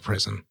going back to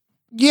prison.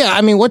 Yeah,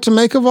 I mean, what to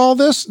make of all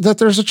this? That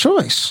there's a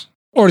choice.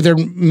 Or there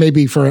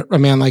maybe for a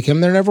man like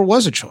him, there never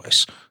was a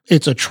choice.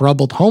 It's a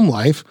troubled home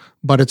life,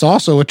 but it's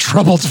also a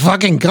troubled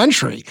fucking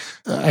country.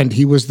 And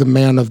he was the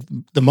man of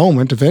the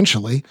moment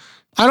eventually.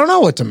 I don't know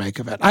what to make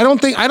of it.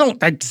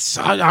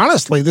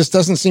 Honestly, this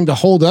doesn't seem to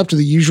hold up to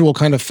the usual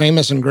kind of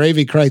famous and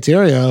gravy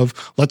criteria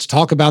of let's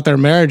talk about their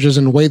marriages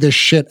and weigh this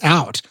shit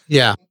out.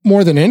 Yeah.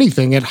 More than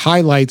anything, it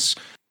highlights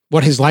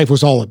what his life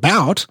was all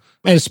about.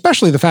 And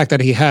especially the fact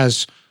that he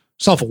has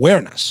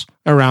self-awareness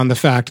around the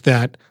fact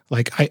that,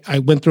 like, I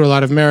went through a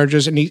lot of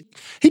marriages, and he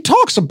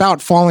talks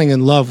about falling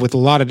in love with a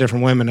lot of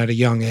different women at a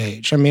young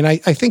age. I mean, I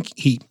think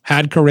he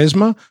had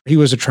charisma. He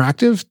was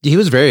attractive. He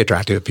was very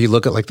attractive. If you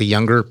look at, like, the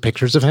younger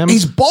pictures of him.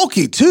 He's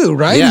bulky, too,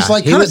 right? Yeah, he's,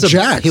 like, kind of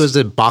jacked. He was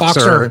a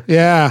boxer.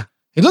 Yeah.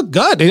 He looked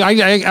good.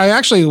 I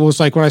actually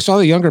was like, when I saw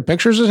the younger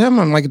pictures of him,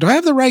 I'm like, do I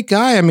have the right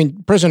guy? I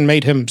mean, prison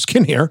made him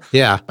skinnier.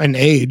 Yeah. And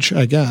age,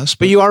 I guess.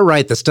 But you are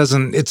right.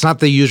 It's not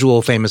the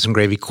usual famous and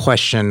gravy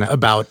question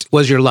about,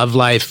 was your love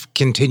life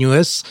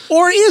continuous?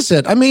 Or is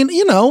it? I mean,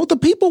 the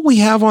people we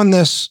have on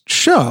this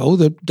show,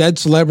 the dead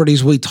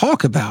celebrities we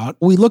talk about,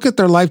 we look at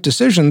their life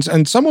decisions,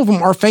 and some of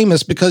them are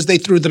famous because they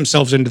threw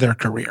themselves into their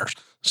careers.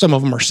 Some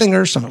of them are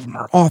singers, some of them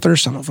are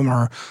authors, some of them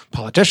are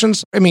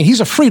politicians. I mean, he's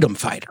a freedom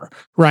fighter,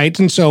 right?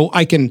 And so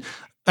I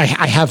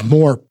have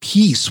more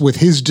peace with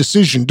his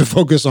decision to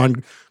focus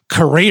on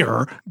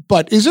career,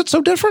 but is it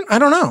so different? I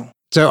don't know.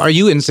 So are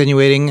you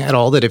insinuating at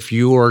all that if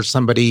you are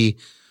somebody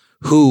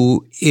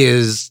who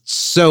is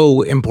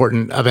so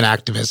important of an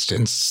activist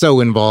and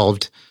so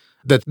involved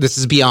that this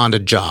is beyond a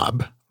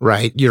job,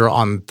 right? You're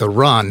on the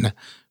run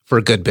for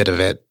a good bit of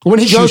it. When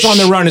he goes on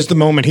the run is the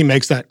moment he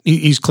makes that.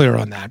 He's clear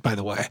on that, by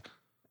the way.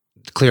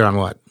 Clear on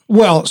what?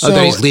 Well, so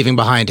that he's leaving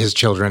behind his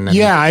children.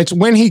 Yeah, it's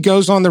when he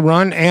goes on the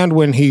run and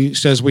when he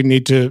says we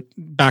need to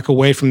back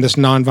away from this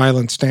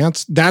nonviolent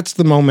stance. That's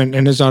the moment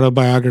in his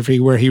autobiography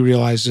where he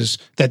realizes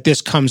that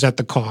this comes at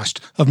the cost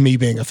of me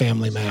being a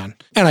family man.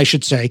 And I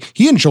should say,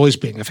 he enjoys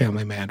being a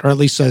family man, or at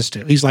least says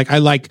to. He's like, I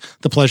like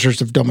the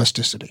pleasures of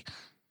domesticity.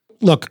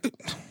 Look,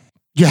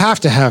 you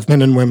have to have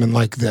men and women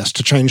like this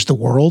to change the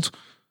world.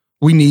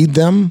 We need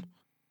them.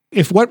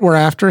 If what we're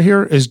after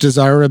here is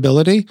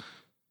desirability,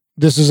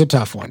 this is a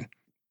tough one.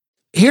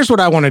 Here's what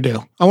I want to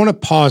do. I want to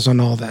pause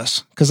on all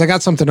this because I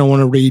got something I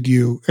want to read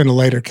you in a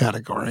later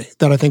category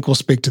that I think will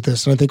speak to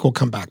this, and I think we'll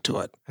come back to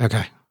it.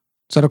 Okay.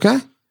 Is that okay?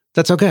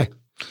 That's okay.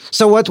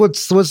 So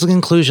what's the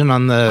conclusion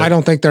on the... I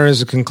don't think there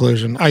is a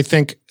conclusion. I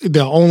think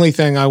the only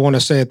thing I want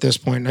to say at this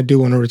point, and I do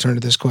want to return to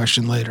this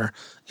question later,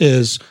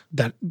 is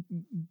that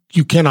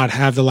you cannot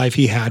have the life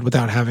he had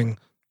without having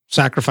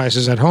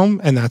sacrifices at home,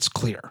 and that's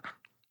clear.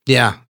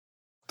 Yeah.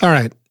 All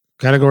right.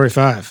 Category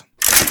 5.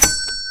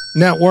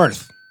 Net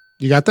worth.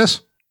 You got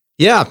this?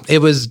 Yeah. It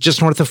was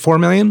just north of $4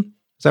 million.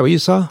 Is that what you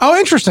saw? Oh,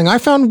 interesting. I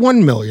found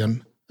 1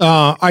 million.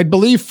 I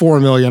believe 4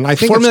 million. I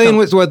think 4 million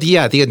was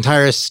the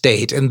entire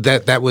estate, and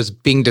that was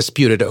being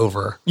disputed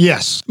over.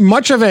 Yes.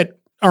 Much of it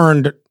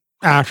earned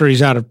after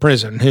he's out of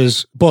prison.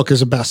 His book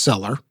is a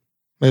bestseller,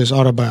 his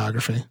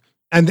autobiography.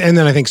 And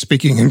then I think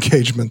speaking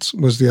engagements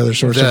was the other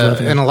source of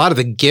revenue. And a lot of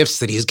the gifts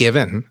that he's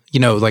given,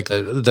 like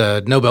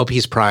the Nobel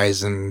Peace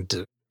Prize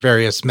and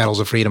various medals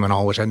of freedom and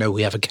all, which I know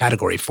we have a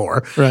category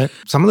for. Right.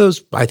 Some of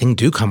those, I think,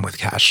 do come with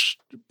cash.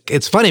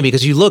 It's funny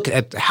because you look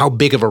at how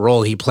big of a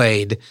role he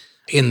played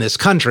in this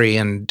country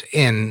and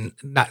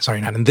not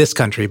in this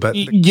country, but...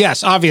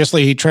 Yes,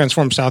 obviously he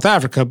transformed South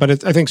Africa,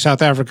 but I think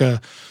South Africa,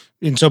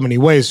 in so many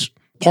ways,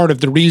 part of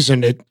the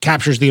reason it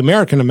captures the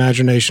American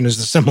imagination is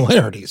the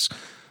similarities,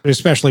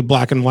 especially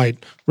black and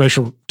white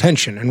racial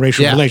tension and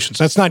racial relations.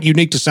 That's not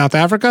unique to South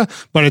Africa,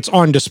 but it's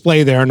on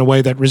display there in a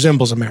way that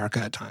resembles America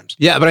at times.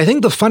 Yeah, but I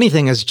think the funny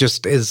thing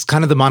is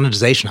kind of the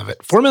monetization of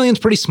it. 4 million is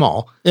pretty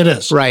small. It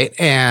is. Right,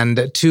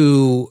 and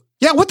to...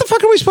 Yeah, what the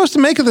fuck are we supposed to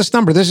make of this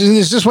number?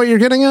 Is this what you're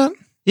getting at?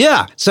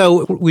 Yeah.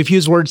 So we've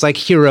used words like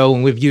hero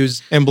and we've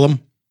used Emblem,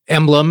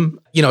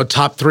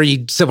 top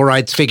 3 civil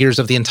rights figures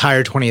of the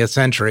entire 20th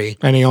century.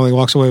 And he only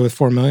walks away with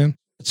 4 million.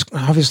 It's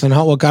obviously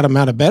not what got him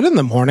out of bed in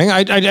the morning.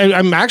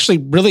 I'm actually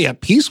really at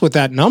peace with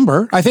that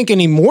number. I think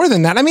any more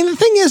than that. I mean, the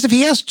thing is, if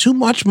he has too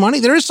much money,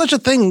 there is such a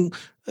thing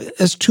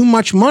as too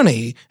much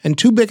money and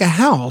too big a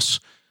house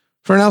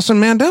for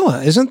Nelson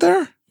Mandela, isn't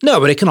there? No,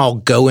 but it can all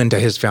go into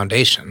his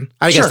foundation.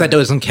 I guess that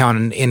doesn't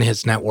count in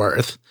his net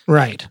worth.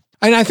 Right.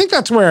 And I think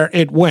that's where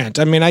it went.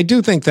 I mean, I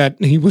do think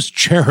that he was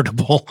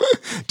charitable,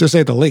 to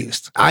say the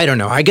least. I don't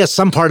know. I guess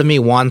some part of me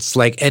wants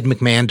like Ed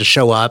McMahon to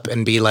show up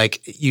and be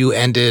like, you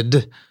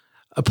ended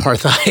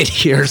apartheid,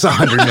 here's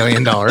 $100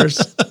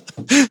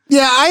 million.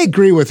 Yeah, I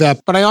agree with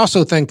that. But I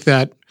also think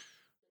that,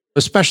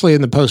 especially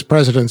in the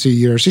post-presidency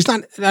years, he's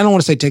not, I don't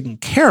want to say taken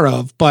care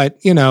of, but,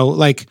 he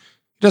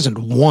doesn't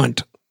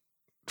want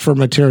for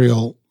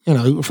material,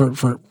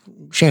 for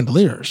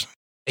chandeliers.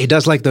 He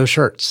does like those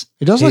shirts.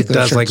 He does like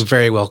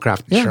very well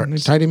crafted shirts.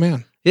 He's a tidy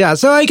man. Yeah,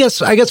 so I guess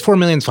 4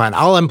 million is fine.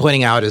 All I'm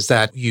pointing out is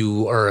that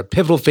you are a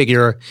pivotal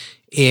figure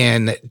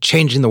in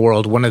changing the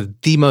world, one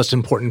of the most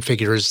important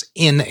figures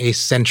in a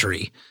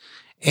century,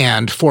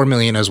 and 4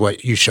 million is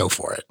what you show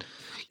for it.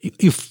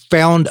 You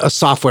found a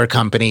software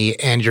company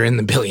and you're in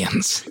the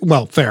billions.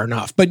 Well, fair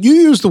enough. But you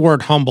used the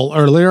word humble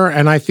earlier,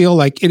 and I feel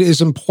like it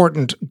is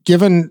important,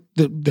 given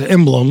the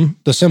emblem,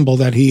 the symbol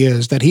that he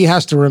is, that he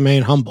has to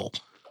remain humble.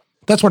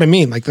 That's what I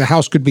mean. Like, the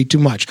house could be too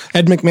much.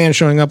 Ed McMahon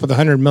showing up with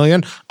 100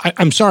 million.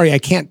 I'm sorry, I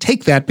can't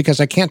take that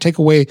because I can't take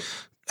away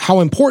how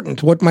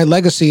important what my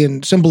legacy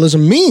and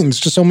symbolism means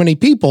to so many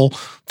people.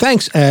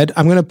 Thanks, Ed.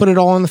 I'm going to put it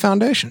all on the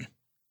foundation.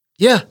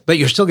 Yeah, but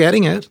you're still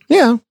getting it.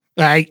 Yeah.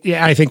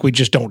 I think we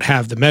just don't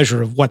have the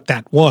measure of what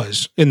that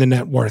was in the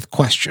net worth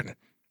question.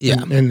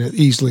 Yeah. And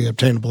easily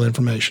obtainable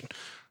information.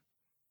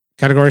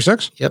 Category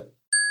 6? Yep.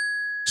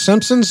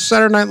 Simpsons,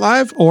 Saturday Night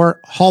Live, or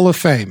Hall of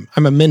Fame?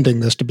 I'm amending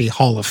this to be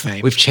Hall of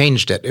Fame. We've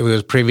changed it. It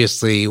was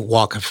previously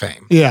Walk of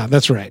Fame. Yeah,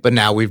 that's right. But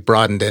now we've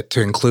broadened it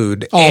to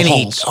include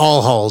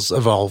all halls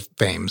of all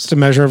fames. It's a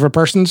measure of a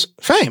person's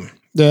fame.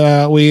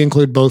 We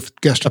include both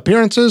guest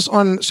appearances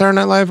on Saturday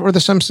Night Live or The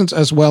Simpsons,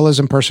 as well as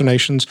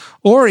impersonations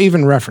or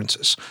even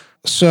references.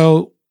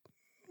 So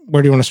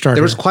where do you want to start?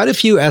 There was quite a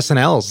few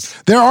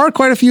SNLs. There are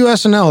quite a few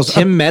SNLs.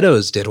 Tim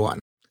Meadows did one.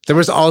 There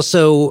was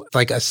also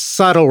like a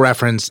subtle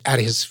reference at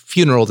his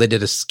funeral. They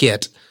did a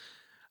skit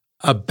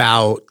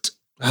about,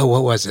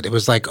 what was it? It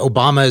was like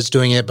Obama is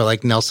doing it, but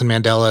like Nelson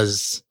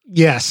Mandela's.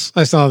 Yes,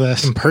 I saw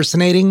this.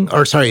 Impersonating?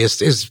 Or sorry,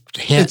 is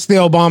it's the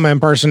Obama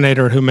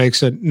impersonator who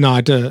makes it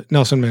not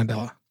Nelson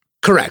Mandela.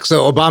 Correct.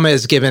 So Obama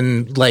is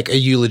given like a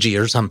eulogy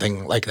or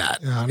something like that.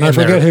 Yeah, and I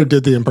forget who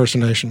did the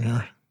impersonation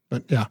here.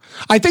 But yeah,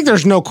 I think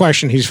there's no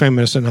question he's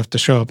famous enough to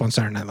show up on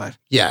Saturday Night Live.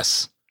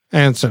 Yes.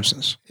 And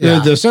Simpsons. Yeah.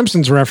 The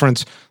Simpsons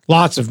reference,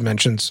 lots of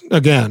mentions.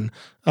 Again,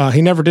 he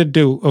never did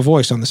do a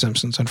voice on The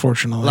Simpsons,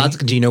 unfortunately.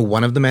 Do you know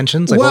one of the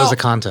mentions? Like, what was the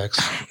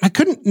context?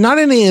 Not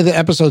any of the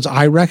episodes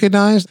I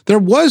recognized. There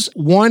was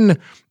one,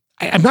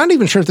 I'm not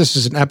even sure if this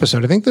is an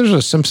episode. I think there's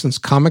a Simpsons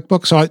comic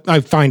book. So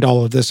I find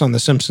all of this on the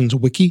Simpsons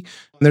wiki.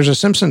 There's a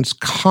Simpsons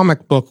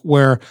comic book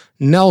where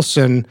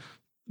Nelson,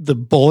 the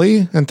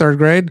bully in third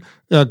grade,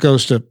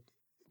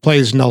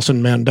 plays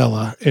Nelson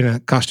Mandela in a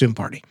costume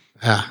party.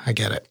 I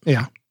get it.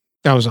 Yeah.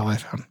 That was all I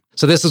found.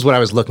 So this is what I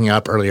was looking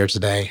up earlier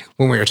today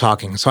when we were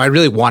talking. So I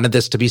really wanted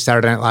this to be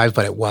Saturday Night Live,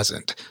 but it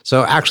wasn't.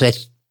 So actually, I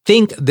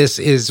think this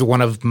is one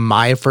of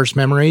my first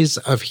memories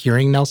of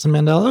hearing Nelson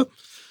Mandela.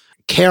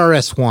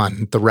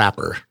 KRS-One, the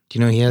rapper. Do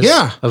you know who he is?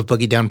 Yeah. Of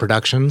Boogie Down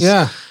Productions.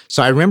 Yeah.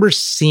 So I remember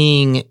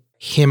seeing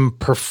him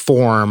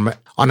perform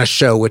on a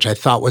show which I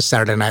thought was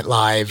Saturday Night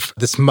Live.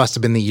 This must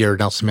have been the year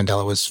Nelson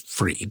Mandela was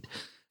freed.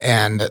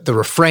 And the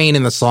refrain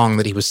in the song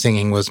that he was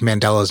singing was,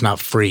 Mandela's not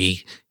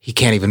free. He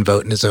can't even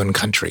vote in his own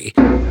country.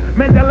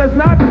 Mandela's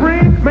not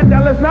free.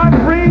 Mandela's not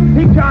free.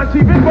 He can't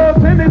even vote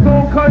in his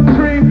own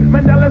country.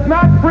 Mandela's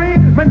not free.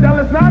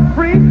 Mandela's not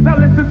free. Now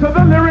listen to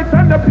the lyrics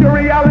and the pure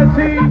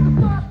reality.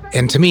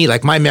 And to me,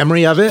 like, my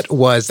memory of it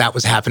was that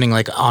was happening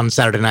like on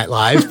Saturday Night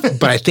Live,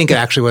 but I think it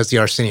actually was the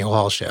Arsenio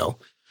Hall show.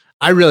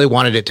 I really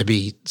wanted it to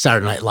be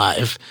Saturday Night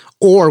Live,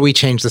 or we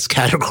changed this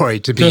category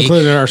to be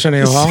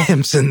Arsenio Hall?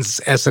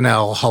 Simpsons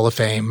SNL Hall of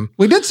Fame.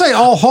 We did say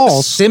all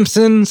halls.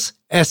 Simpsons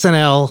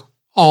SNL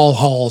All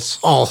halls.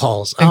 all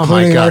halls.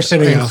 Including oh my God.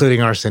 Arsenio.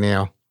 Including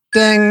Arsenio.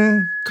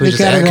 Ding. Can we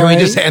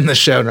just end the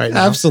show right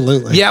now?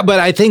 Absolutely. Yeah, but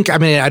I think, I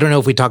don't know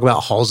if we talk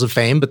about halls of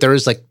fame, but there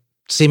is like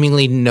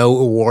seemingly no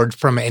award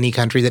from any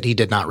country that he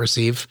did not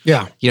receive.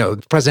 Yeah.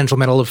 Presidential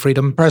Medal of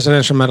Freedom.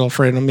 Presidential Medal of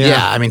Freedom.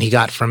 Yeah. Yeah, he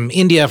got from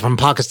India, from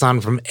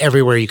Pakistan, from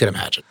everywhere you could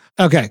imagine.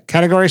 Okay.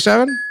 Category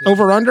 7,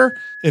 over under.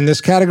 In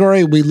this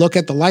category, we look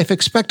at the life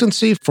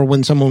expectancy for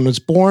when someone was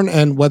born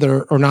and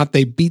whether or not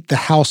they beat the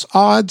house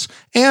odds,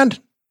 and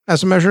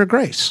as a measure of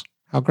grace,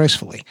 how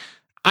gracefully.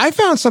 I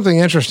found something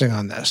interesting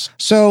on this.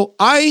 So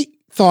I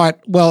thought,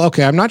 well,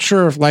 okay, I'm not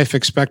sure if life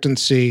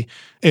expectancy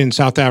in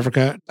South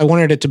Africa, I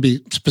wanted it to be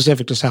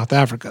specific to South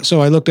Africa.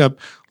 So I looked up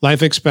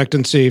life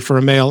expectancy for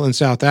a male in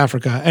South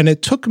Africa, and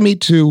it took me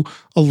to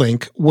a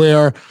link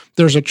where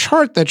there's a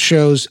chart that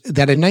shows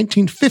that in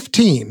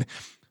 1915,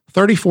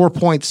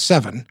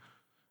 34.7,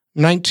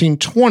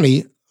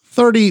 1920,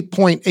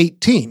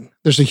 30.18.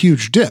 There's a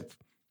huge dip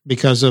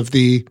because of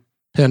the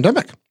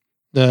pandemic,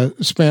 the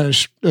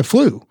Spanish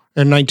flu.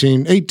 In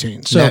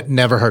 1918. So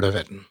never heard of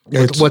it.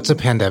 What's a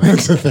pandemic?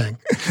 It's a thing.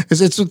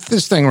 It's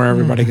this thing where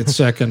everybody gets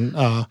sick and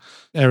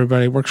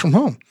everybody works from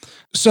home.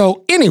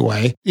 So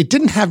anyway, it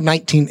didn't have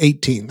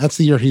 1918. That's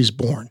the year he's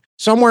born.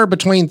 Somewhere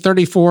between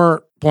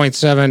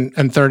 34.7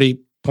 and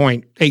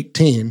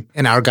 30.18.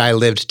 And our guy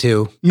lived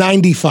to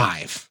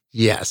 95.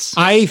 Yes.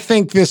 I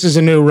think this is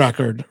a new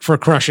record for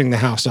crushing the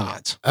house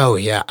odds. Oh,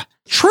 yeah.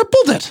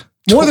 Tripled it.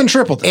 More than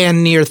tripled it.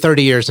 And near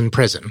 30 years in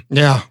prison.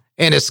 Yeah.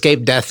 And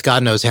escaped death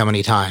God knows how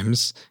many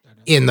times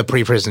in the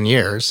pre-prison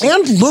years.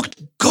 And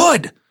looked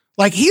good.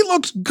 Like, he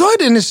looked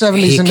good in his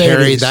 70s and 80s. He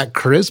carried that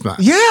charisma.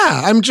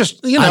 Yeah. I'm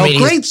just,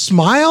 great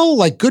smile,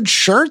 like good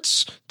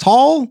shirts,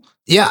 tall.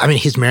 Yeah.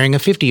 He's marrying a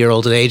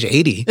 50-year-old at age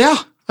 80.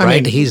 Yeah.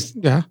 He's...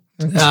 Yeah.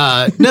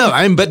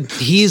 But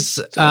he's...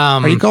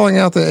 Are you calling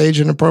out the age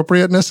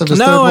inappropriateness of his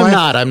third No, wife?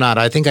 I'm not.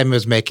 I think I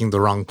was making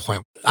the wrong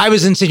point. I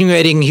was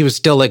insinuating he was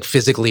still like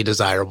physically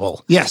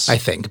desirable. Yes. I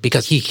think,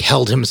 because he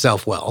held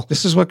himself well.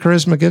 This is what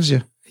charisma gives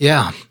you.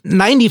 Yeah.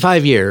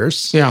 95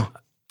 years. Yeah.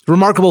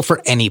 Remarkable for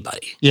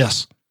anybody.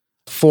 Yes.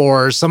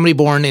 For somebody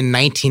born in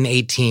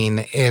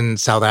 1918 in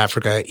South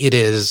Africa, it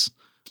is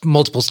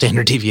multiple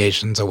standard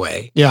deviations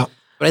away. Yeah.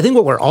 But I think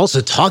what we're also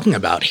talking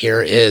about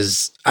here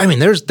is,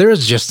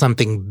 there's just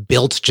something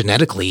built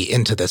genetically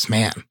into this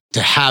man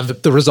to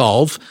have the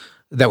resolve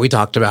that we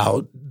talked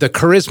about, the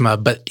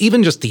charisma, but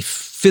even just the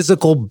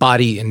physical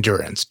body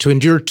endurance to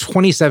endure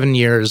 27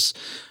 years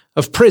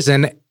of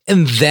prison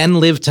and then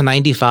live to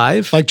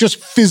 95. Like, just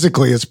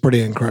physically, it's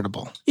pretty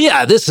incredible.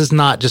 Yeah, this is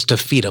not just a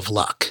feat of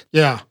luck.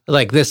 Yeah.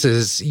 Like,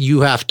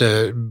 you have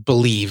to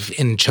believe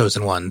in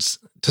chosen ones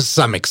to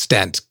some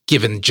extent,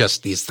 given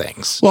just these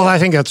things. Well, I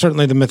think that's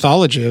certainly the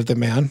mythology of the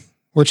man,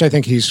 which I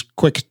think he's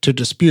quick to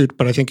dispute,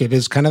 but I think it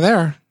is kind of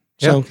there.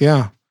 So,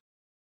 yeah.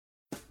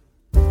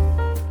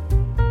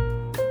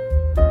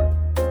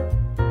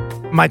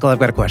 Michael, I've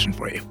got a question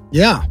for you.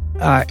 Yeah.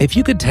 If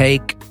you could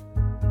take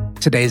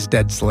today's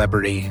dead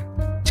celebrity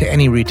to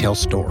any retail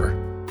store,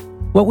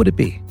 what would it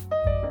be?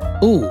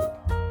 Ooh.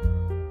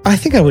 I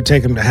think I would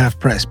take him to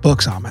half-price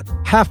books, Amit.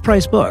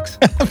 Half-price books?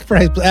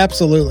 Half-price,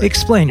 absolutely.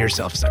 Explain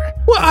yourself, sir.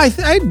 Well,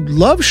 I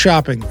love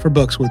shopping for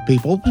books with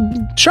people.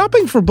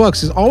 Shopping for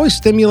books always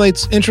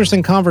stimulates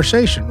interesting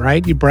conversation,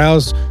 right? You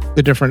browse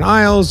the different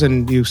aisles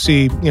and you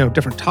see,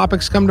 different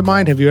topics come to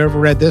mind. Have you ever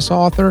read this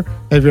author?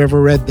 Have you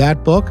ever read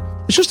that book?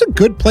 It's just a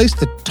good place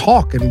to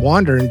talk and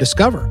wander and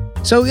discover.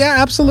 So yeah,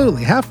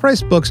 absolutely.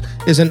 Half-Price Books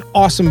is an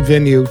awesome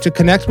venue to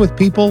connect with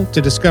people,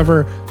 to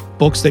discover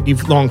books that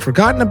you've long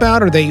forgotten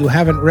about or that you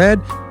haven't read,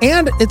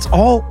 and it's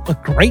all a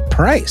great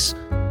price.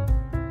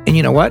 And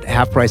you know what?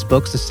 Half-Price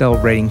Books is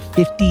celebrating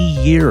 50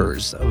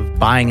 years of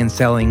buying and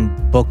selling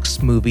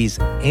books, movies,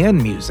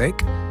 and music.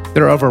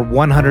 There are over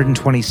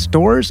 120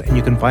 stores, and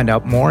you can find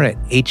out more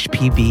at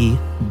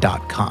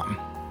hpb.com.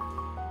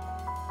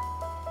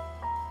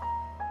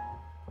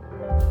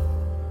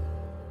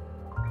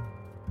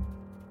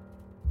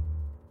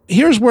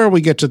 Here's where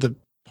we get to the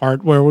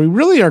part where we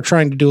really are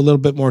trying to do a little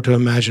bit more to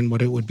imagine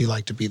what it would be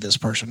like to be this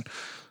person.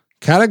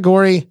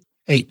 Category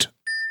 8,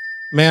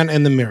 man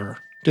in the mirror.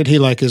 Did he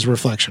like his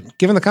reflection?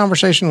 Given the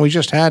conversation we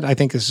just had, I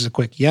think this is a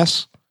quick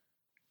yes.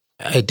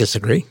 I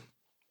disagree.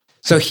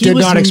 So he did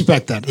not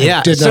expect that. Yeah,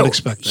 I did not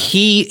expect that.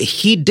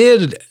 He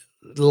did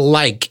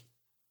like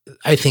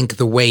I think,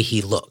 the way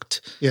he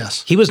looked.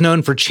 Yes. He was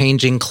known for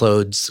changing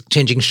clothes,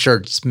 changing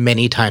shirts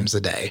many times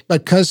a day.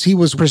 Because he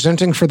was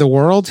presenting for the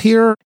world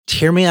here?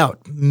 Hear me out.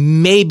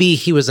 Maybe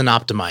he was an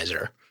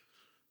optimizer.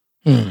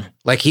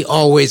 Like he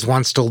always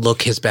wants to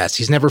look his best.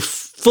 He's never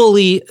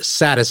fully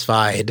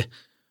satisfied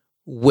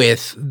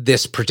with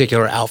this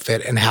particular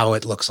outfit and how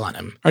it looks on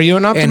him. Are you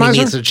an And he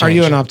needs to optimizer? change Are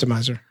you an it.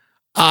 optimizer?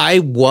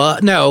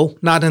 No,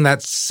 not in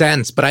that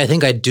sense, but I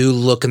think I do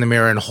look in the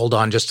mirror and hold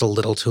on just a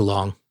little too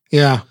long.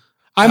 Yeah.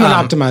 I'm an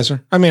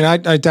optimizer. I mean,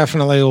 I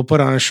definitely will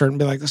put on a shirt and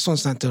be like, this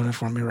one's not doing it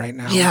for me right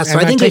now. Yeah, so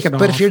And I think take it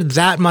but off. if you're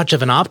that much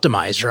of an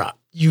optimizer,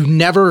 you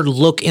never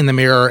look in the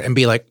mirror and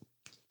be like,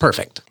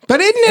 perfect.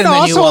 But isn't it And then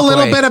you also a walk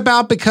little away. bit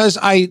about because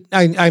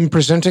I'm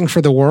presenting for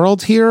the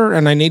world here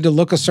and I need to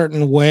look a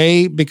certain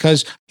way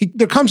because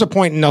there comes a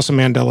point in Nelson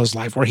Mandela's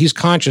life where he's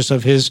conscious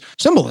of his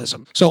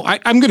symbolism. So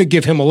I'm going to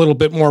give him a little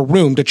bit more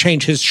room to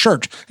change his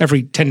shirt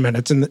every 10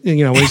 minutes. And,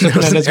 when he's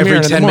looking at his mirror Every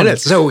in the 10 morning.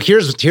 minutes. So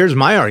here's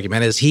my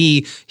argument is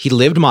he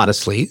lived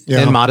modestly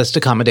in modest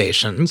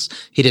accommodations.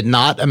 He did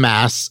not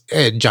amass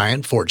a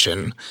giant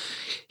fortune.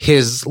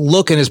 His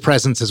look and his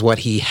presence is what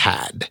he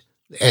had.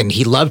 And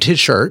he loved his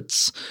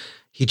shirts.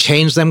 He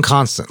changed them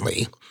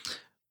constantly.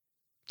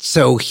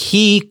 So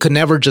he could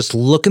never just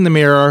look in the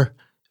mirror,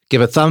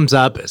 give a thumbs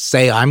up,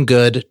 say, I'm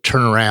good,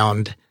 turn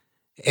around,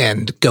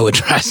 and go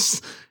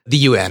address the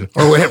UN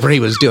or whatever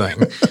he was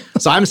doing.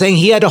 So I'm saying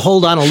he had to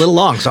hold on a little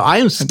long. So I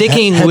am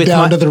sticking head with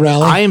down to the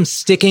rally. I am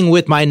sticking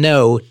with my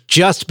no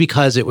just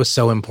because it was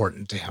so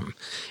important to him.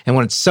 And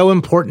when it's so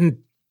important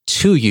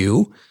to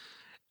you,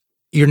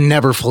 you're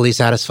never fully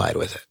satisfied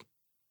with it.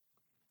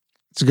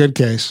 It's a good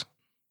case.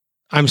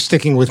 I'm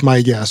sticking with my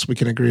yes. We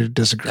can agree to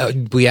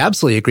disagree. We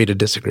absolutely agree to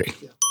disagree.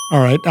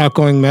 All right.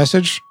 Outgoing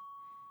message.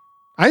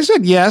 I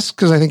said yes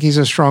because I think he's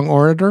a strong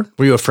orator.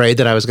 Were you afraid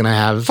that I was going to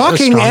have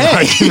Fucking a strong A.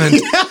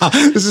 argument?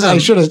 Yeah. I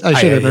should have introduced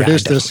I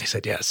this. definitely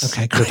said yes.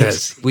 Okay, to great.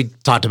 this. We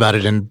talked about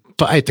it in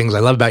 5 things I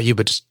love about you,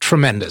 but just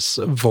tremendous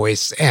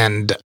voice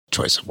and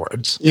choice of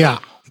words. Yeah.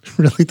 I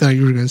really thought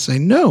you were going to say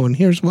no, and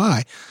here's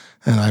why.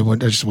 And I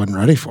just wasn't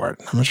ready for it.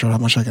 I'm not sure how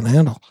much I can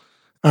handle.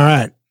 All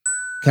right.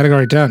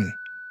 Category 10.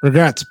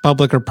 Regrets,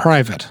 public or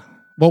private.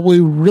 What we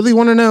really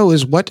want to know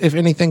is what, if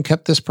anything,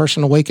 kept this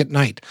person awake at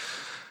night.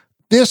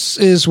 This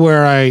is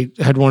where I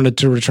had wanted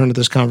to return to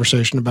this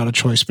conversation about a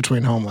choice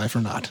between home life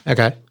or not.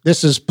 Okay.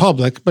 This is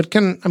public, but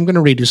I'm going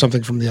to read you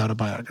something from the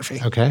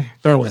autobiography. Okay.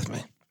 Bear with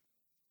me.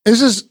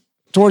 This is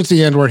towards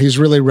the end where he's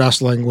really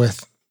wrestling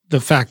with the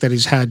fact that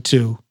he's had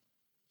to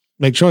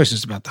make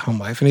choices about the home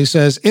life. And he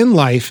says, in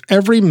life,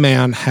 every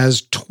man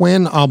has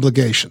twin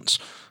obligations.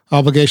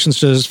 Obligations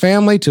to his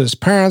family, to his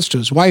parents, to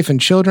his wife and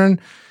children,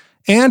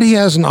 and he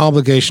has an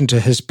obligation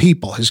to his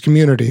people, his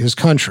community, his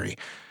country.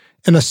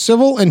 In a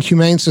civil and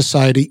humane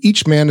society,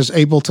 each man is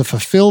able to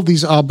fulfill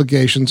these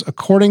obligations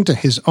according to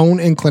his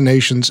own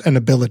inclinations and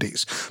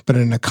abilities. But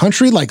in a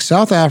country like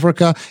South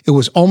Africa, it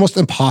was almost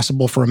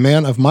impossible for a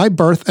man of my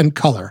birth and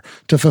color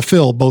to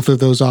fulfill both of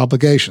those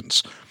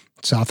obligations.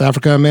 In South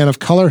Africa, a man of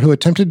color who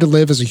attempted to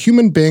live as a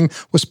human being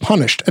was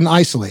punished and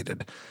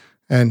isolated.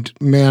 And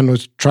man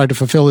was tried to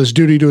fulfill his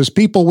duty to his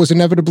people, was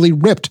inevitably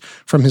ripped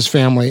from his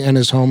family and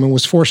his home and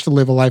was forced to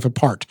live a life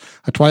apart,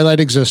 a twilight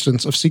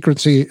existence of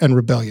secrecy and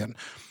rebellion.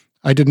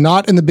 I did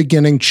not in the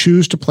beginning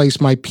choose to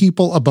place my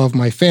people above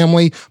my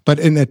family, but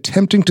in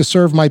attempting to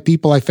serve my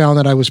people, I found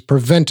that I was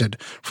prevented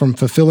from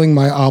fulfilling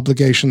my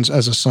obligations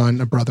as a son,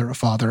 a brother, a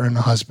father, and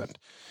a husband.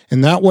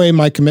 In that way,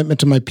 my commitment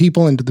to my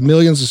people and to the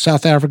millions of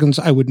South Africans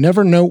I would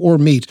never know or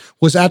meet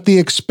was at the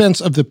expense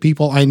of the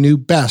people I knew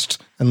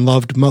best and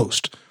loved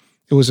most.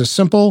 It was as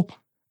simple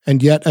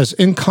and yet as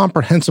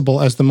incomprehensible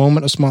as the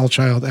moment a small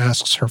child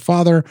asks her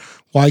father,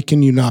 "Why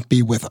can you not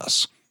be with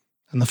us?"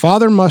 And the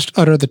father must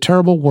utter the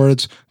terrible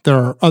words, "There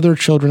are other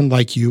children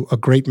like you, a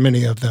great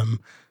many of them."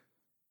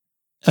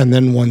 And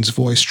then one's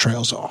voice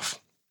trails off.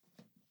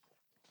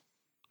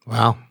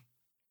 Wow.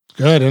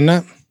 Good, isn't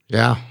it?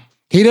 Yeah.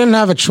 He didn't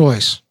have a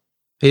choice.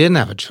 He didn't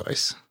have a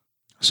choice.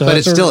 So But it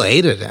it's a- still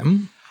aided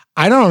him.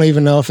 I don't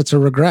even know if it's a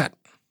regret.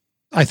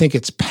 I think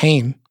it's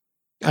pain.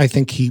 I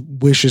think he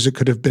wishes it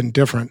could have been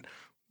different,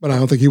 but I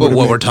don't think he would But have.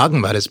 what we're talking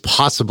about is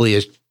possibly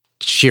a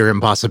sheer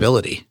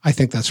impossibility. I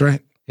think that's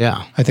right.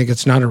 Yeah. I think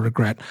it's not a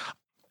regret.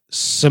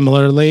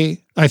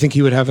 Similarly, I think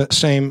he would have the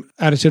same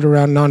attitude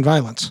around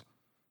nonviolence.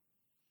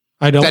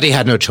 That he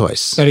had no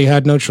choice. That he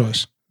had no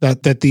choice.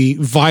 That the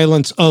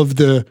violence of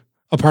the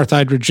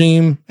apartheid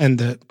regime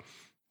and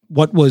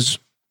what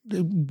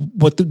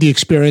the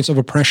experience of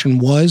oppression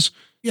was,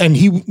 and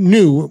he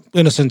knew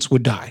innocents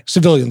would die,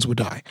 civilians would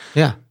die.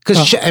 Yeah.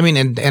 Because,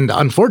 and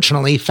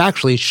unfortunately,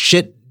 factually,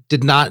 shit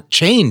did not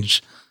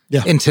change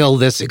until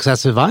this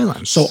excessive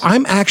violence. So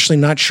I'm actually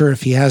not sure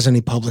if he has any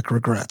public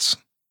regrets.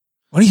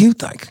 What do you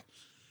think?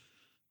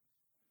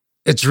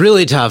 It's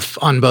really tough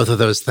on both of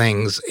those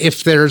things.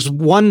 If there's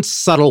one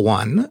subtle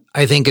one,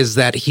 I think, is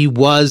that he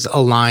was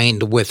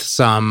aligned with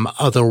some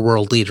other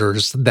world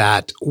leaders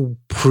that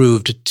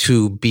proved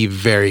to be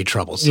very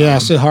troublesome. Yeah,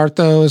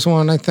 Suharto is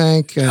one, I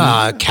think.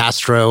 And,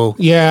 Castro.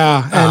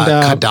 yeah.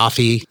 And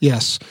Gaddafi.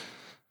 Yes.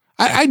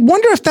 I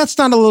wonder if that's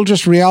not a little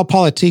just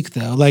realpolitik,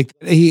 though. Like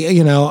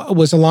he,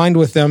 was aligned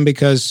with them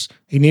because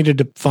he needed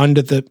to fund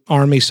the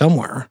army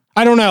somewhere.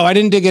 I don't know. I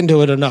didn't dig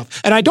into it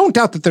enough. And I don't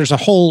doubt that there's a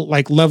whole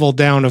level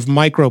down of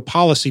micro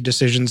policy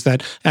decisions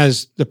that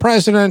as the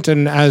president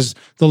and as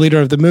the leader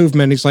of the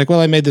movement, he's like,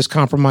 well, I made this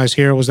compromise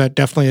here. Was that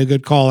definitely a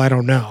good call? I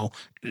don't know.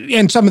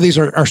 And some of these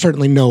are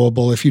certainly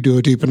knowable if you do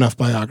a deep enough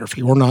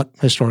biography. We're not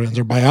historians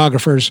or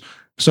biographers.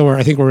 So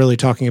I think we're really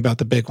talking about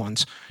the big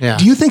ones. Yeah.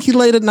 Do you think he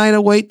laid at night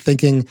awake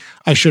thinking,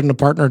 I shouldn't have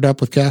partnered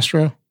up with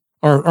Castro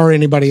or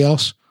anybody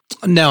else?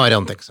 No, I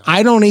don't think so.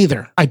 I don't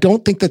either. I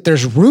don't think that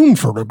there's room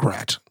for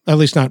regret, at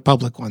least not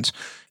public ones.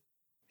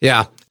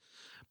 Yeah.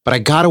 But I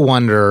got to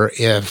wonder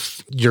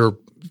if you're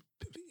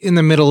in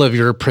the middle of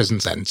your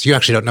prison sentence. You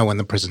actually don't know when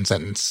the prison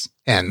sentence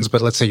ends,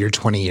 but let's say you're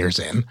 20 years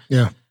in.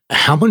 Yeah.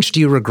 How much do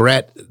you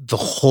regret the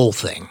whole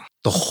thing,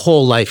 the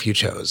whole life you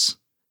chose?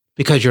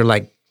 Because you're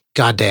like,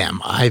 God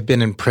damn, I've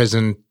been in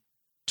prison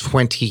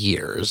 20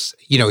 years.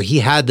 He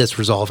had this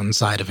resolve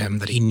inside of him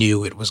that he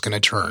knew it was going to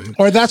turn.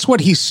 Or that's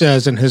what he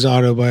says in his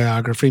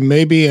autobiography.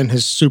 Maybe in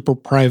his super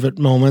private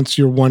moments,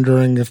 you're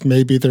wondering if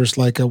maybe there's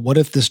what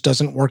if this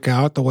doesn't work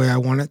out the way I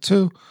want it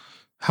to?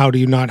 How do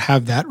you not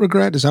have that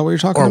regret? Is that what you're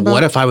talking about? Or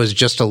what if I was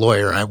just a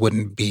lawyer, I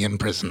wouldn't be in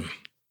prison?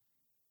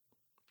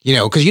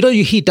 Because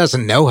he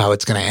doesn't know how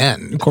it's going to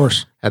end. Of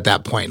course. At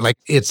that point.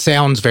 It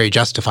sounds very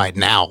justified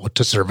now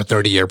to serve a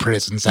 30-year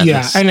prison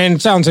sentence. Yeah, and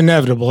it sounds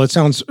inevitable. It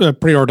sounds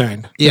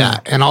preordained. Yeah,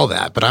 and all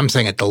that. But I'm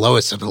saying at the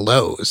lowest of the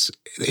lows,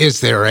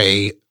 is there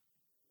a...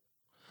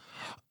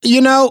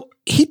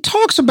 He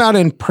talks about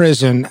in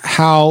prison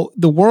how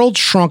the world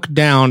shrunk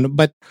down,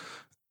 but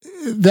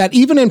that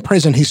even in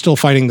prison, he's still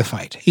fighting the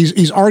fight.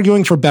 He's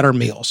arguing for better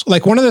meals.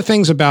 One of the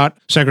things about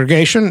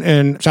segregation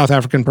in South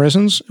African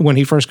prisons when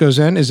he first goes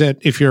in is that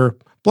if you're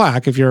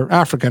Black, if you're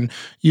African,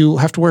 you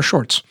have to wear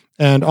shorts.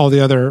 And all the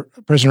other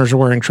prisoners are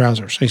wearing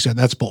trousers. He said,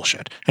 that's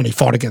bullshit. And he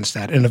fought against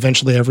that. And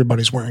eventually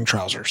everybody's wearing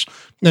trousers.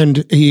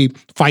 And he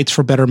fights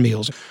for better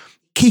meals.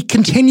 He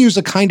continues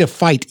a kind of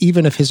fight,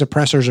 even if his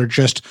oppressors are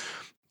just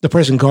the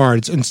prison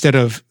guards instead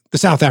of the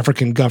South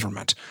African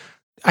government.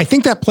 I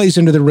think that plays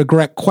into the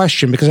regret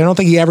question because I don't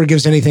think he ever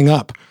gives anything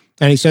up.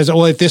 And he says,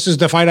 oh, if this is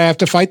the fight I have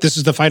to fight, this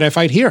is the fight I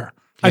fight here.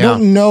 Yeah. I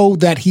don't know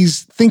that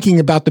he's thinking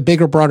about the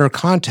bigger, broader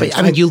context.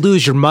 But, you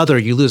lose your mother,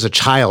 you lose a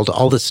child,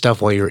 all this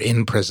stuff while you're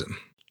in prison.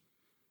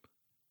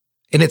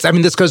 And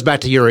this goes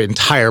back to your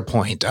entire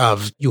point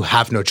of you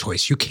have no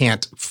choice. You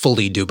can't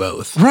fully do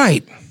both.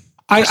 Right.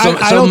 I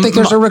don't think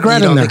there's a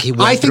regret in there.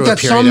 I think that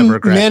some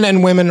men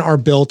and women are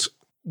built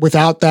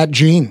without that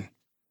gene.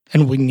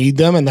 And we need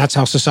them, and that's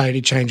how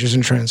society changes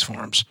and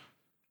transforms.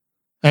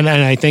 And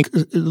I think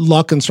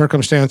luck and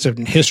circumstance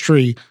and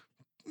history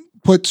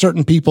put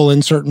certain people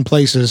in certain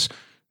places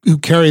who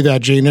carry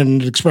that gene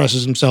and it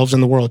expresses themselves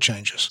and the world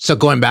changes. So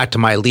going back to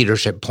my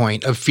leadership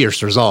point of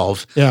fierce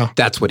resolve,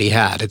 that's what he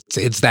had.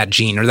 It's that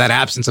gene or that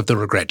absence of the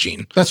regret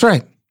gene. That's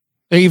right.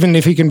 Even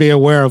if he can be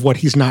aware of what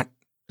he's not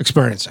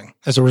experiencing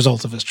as a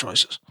result of his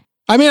choices.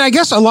 I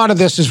guess a lot of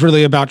this is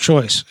really about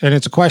choice, and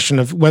it's a question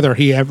of whether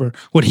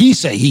would he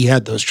say he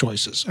had those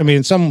choices?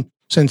 In some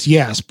sense,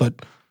 yes,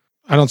 but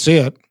I don't see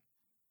it.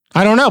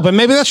 I don't know, but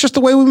maybe that's just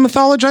the way we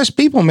mythologize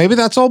people. Maybe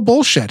that's all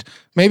bullshit.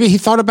 Maybe he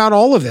thought about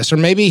all of this, or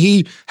maybe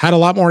he had a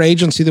lot more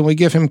agency than we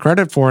give him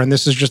credit for, and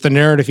this is just the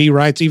narrative he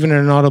writes, even in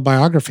an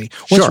autobiography.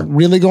 What's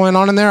really going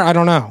on in there? I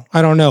don't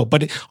know.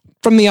 But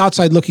from the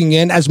outside looking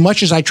in, as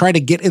much as I try to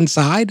get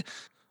inside,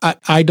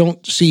 I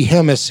don't see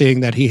him as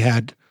seeing that he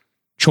had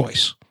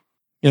choice.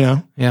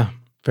 Yeah,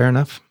 fair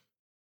enough.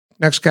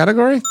 Next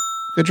category,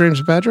 good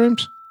dreams, bad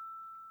dreams.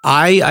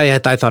 I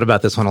thought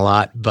about this one a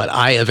lot, but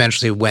I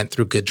eventually went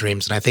through good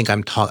dreams, and I think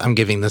I'm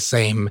giving the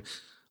same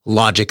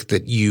logic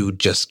that you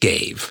just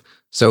gave.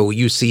 So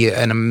you see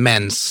an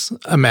immense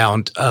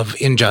amount of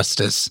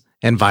injustice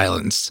and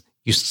violence.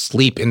 You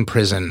sleep in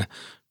prison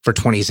for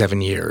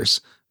 27 years,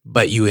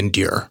 but you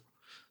endure.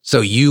 So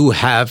you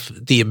have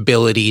the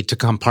ability to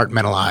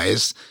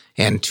compartmentalize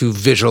and to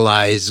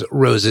visualize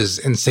roses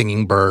and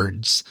singing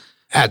birds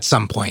at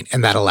some point,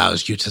 and that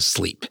allows you to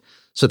sleep.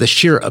 So the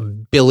sheer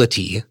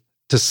ability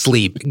to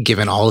sleep,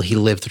 given all he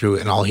lived through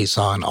and all he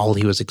saw and all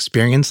he was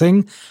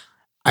experiencing,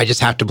 I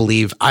just have to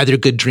believe either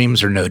good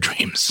dreams or no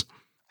dreams.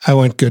 I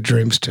went good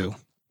dreams too.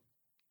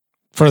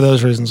 For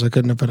those reasons, I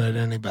couldn't have put it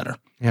any better.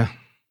 Yeah.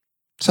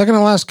 Second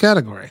to last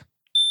category,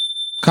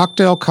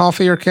 cocktail,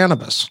 coffee, or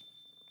cannabis.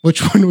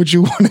 Which one would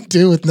you want to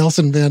do with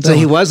Nelson Mandela?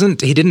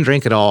 So he didn't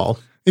drink at all.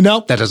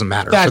 Nope. That doesn't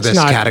matter for this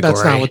category.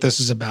 That's not what this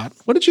is about.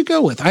 What did you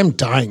go with? I'm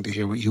dying to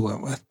hear what you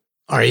went with.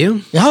 Are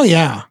you? Oh,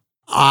 yeah.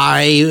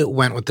 I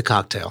went with the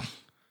cocktail.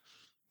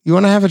 You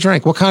want to have a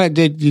drink? What kind of,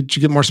 did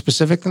you get more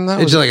specific than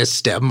that? It's like a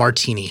stiff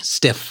martini,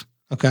 stiff.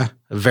 Okay.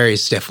 A very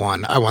stiff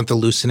one. I want the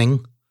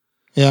loosening.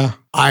 Yeah.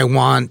 I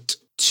want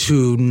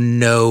to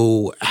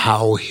know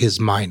how his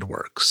mind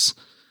works,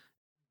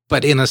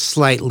 but in a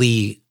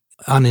slightly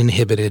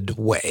uninhibited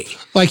way.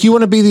 Like you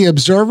want to be the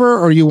observer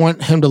or you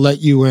want him to let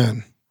you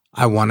in?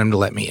 I want him to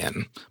let me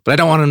in, but I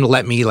don't want him to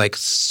let me like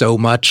so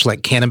much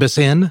like cannabis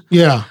in.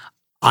 Yeah.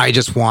 I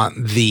just want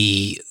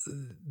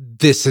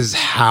this is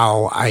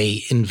how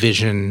I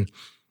envision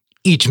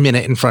each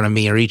minute in front of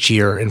me or each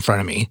year in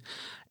front of me,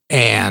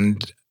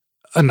 and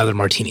another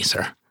martini,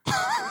 sir.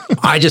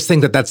 I just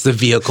think that that's the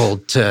vehicle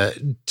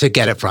to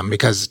get it from,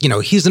 because,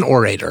 he's an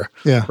orator,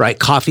 right?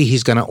 Coffee,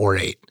 he's going to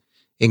orate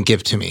and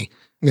give to me.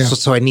 Yeah.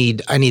 So I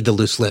need the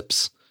loose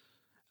lips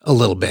a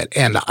little bit.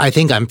 And I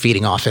think I'm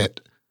feeding off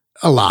it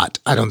a lot.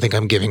 I don't think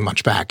I'm giving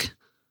much back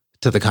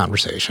to the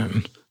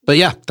conversation. But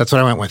yeah, that's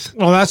what I went with.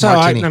 Well, that's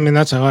martini.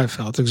 That's how I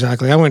felt.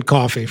 Exactly. I went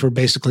coffee for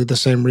basically the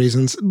same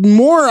reasons.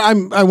 More,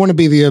 I want to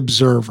be the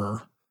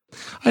observer.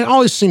 I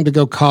always seem to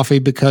go coffee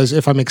because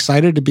if I'm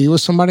excited to be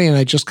with somebody and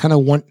I just kind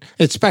of want,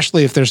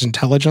 especially if there's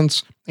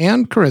intelligence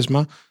and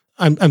charisma,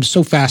 I'm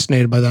so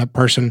fascinated by that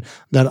person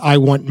that I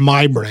want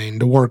my brain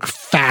to work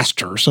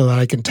faster so that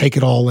I can take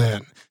it all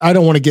in. I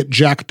don't want to get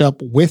jacked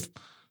up with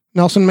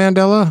Nelson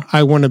Mandela.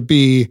 I want to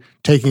be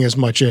taking as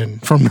much in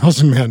from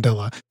Nelson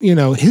Mandela.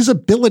 His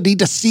ability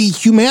to see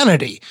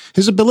humanity,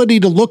 his ability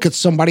to look at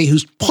somebody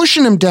who's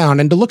pushing him down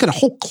and to look at a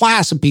whole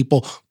class of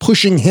people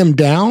pushing him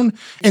down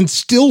and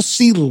still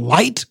see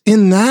light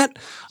in that.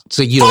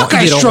 So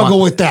I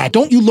struggle with that.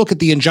 Don't you look at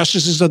the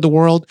injustices of the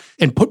world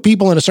and put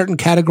people in a certain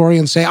category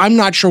and say, I'm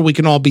not sure we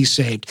can all be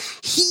saved.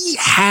 He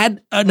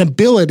had an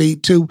ability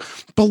to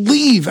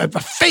believe, a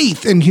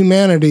faith in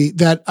humanity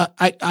that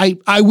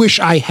I wish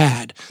I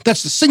had.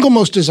 That's the single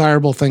most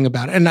desirable thing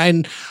about it.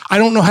 And I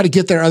don't know how to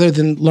get there other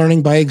than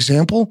learning by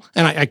example.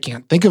 And I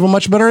can't think of a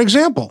much better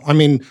example. I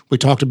mean, we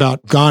talked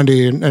about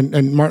Gandhi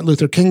and Martin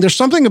Luther King. There's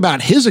something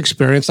about his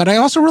experience that I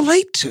also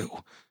relate to.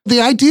 The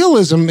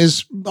idealism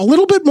is a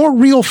little bit more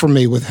real for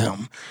me with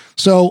him.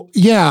 So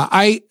yeah,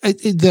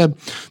 the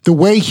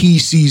way he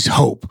sees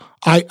hope,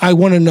 I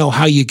want to know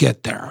how you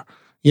get there,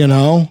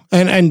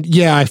 and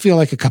yeah, I feel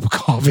like a cup of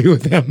coffee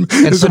with him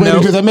is the way to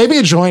do that. Maybe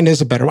a joint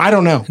is a better way. I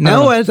don't know.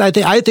 I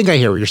think I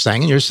hear what you're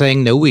saying. And you're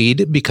saying no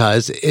weed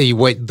because I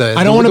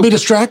don't want to be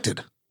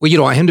distracted. Well, you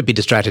don't want him to be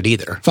distracted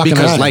either,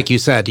 because like you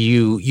said,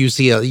 you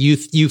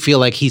feel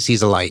like he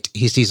sees a light.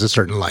 He sees a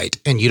certain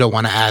light, and you don't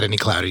want to add any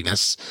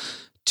cloudiness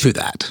to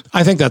that.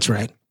 I think that's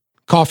right.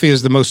 Coffee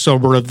is the most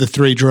sober of the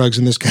three drugs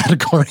in this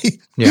category.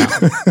 Yeah.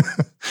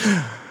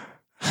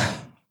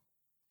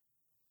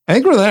 I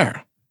think we're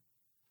there.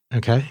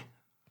 Okay.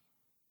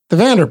 The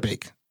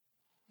Vanderbeek,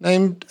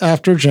 named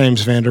after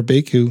James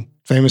Vanderbeek, who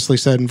famously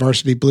said in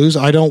Varsity Blues,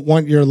 I don't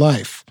want your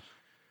life.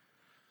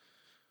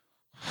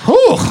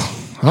 Whew,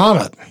 on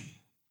it.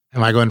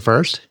 Am I going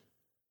first?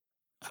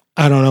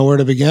 I don't know where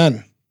to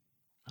begin.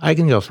 I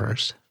can go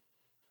first.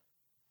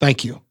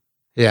 Thank you.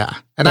 Yeah.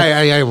 And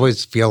I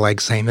always feel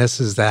like saying this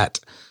is that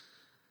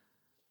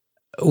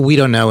we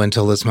don't know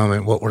until this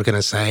moment what we're going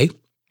to say.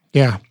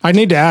 Yeah. I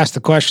need to ask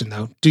the question,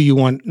 though. Do you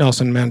want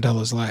Nelson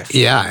Mandela's life?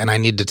 Yeah. And I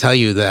need to tell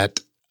you that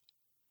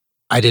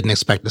I didn't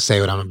expect to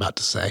say what I'm about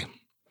to say.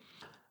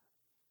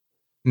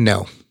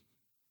 No.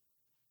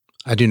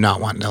 I do not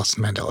want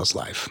Nelson Mandela's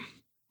life.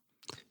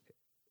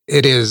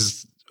 It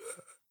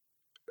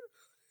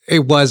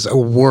was a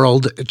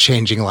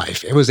world-changing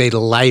life. It was a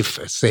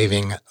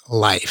life-saving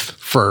life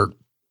for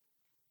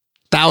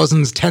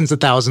thousands, tens of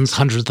thousands,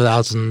 hundreds of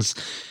thousands,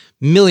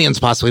 millions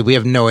possibly. We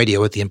have no idea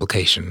what the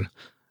implication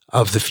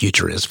of the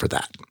future is for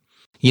that.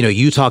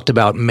 You talked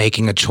about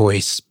making a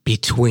choice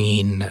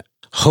between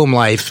home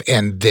life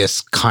and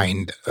this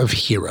kind of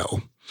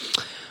hero.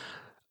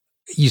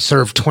 You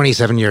served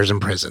 27 years in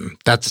prison.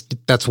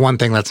 That's one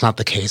thing that's not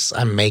the case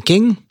I'm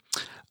making.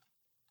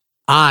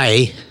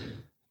 I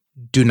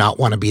do not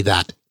want to be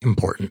that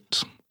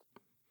important.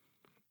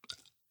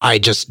 I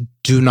just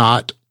do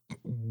not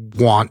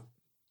want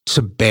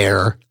to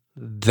bear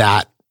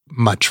that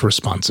much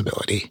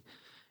responsibility.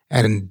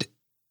 And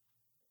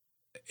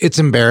it's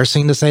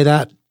embarrassing to say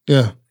that.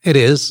 Yeah. It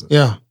is.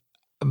 Yeah.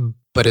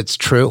 But it's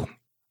true.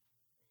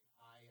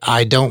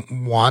 I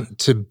don't want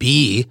to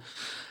be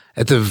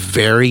at the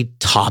very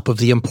top of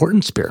the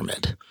importance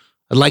pyramid.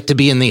 I'd like to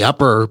be in the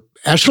upper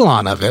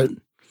echelon of it,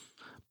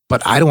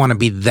 but I don't want to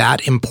be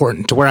that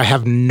important to where I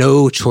have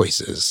no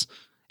choices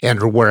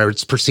and where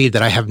it's perceived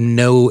that I have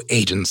no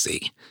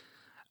agency.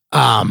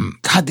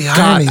 God, the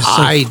irony is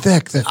so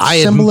thick. That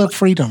symbol of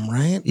freedom,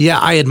 right? Yeah,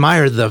 I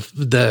admire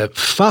the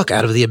fuck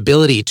out of the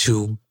ability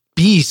to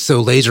be so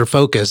laser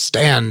focused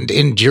and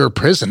endure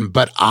prison,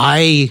 but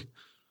I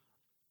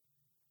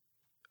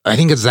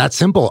think it's that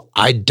simple.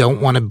 I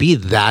don't want to be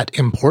that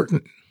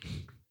important.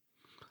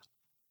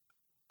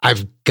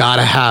 I've got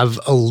to have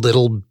a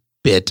little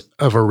bit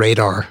of a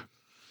radar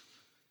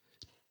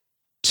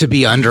to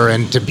be under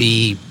and to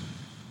be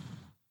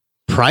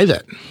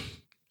private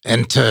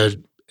and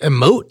to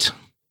emote.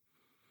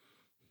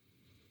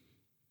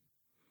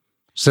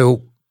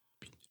 So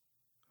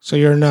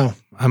you're a no.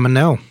 I'm a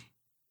no.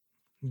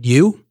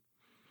 You?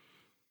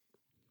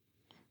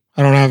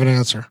 I don't have an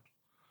answer.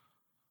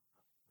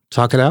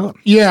 Talk it out.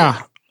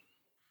 Yeah.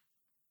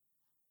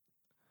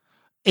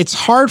 It's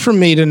hard for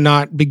me to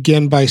not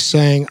begin by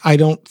saying I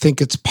don't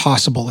think it's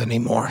possible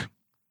anymore.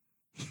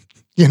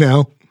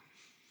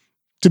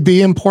 To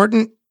be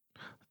important.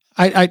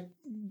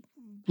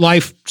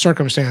 life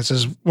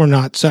circumstances were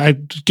not, so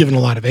I've given a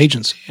lot of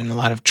agency and a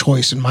lot of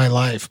choice in my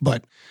life,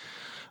 but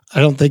I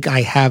don't think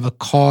I have a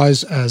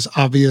cause as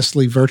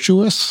obviously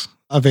virtuous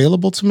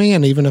available to me.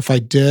 And even if I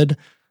did,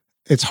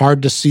 it's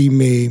hard to see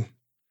me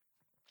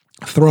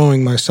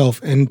throwing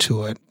myself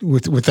into it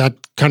with that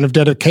kind of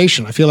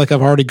dedication. I feel like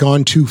I've already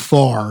gone too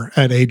far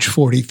at age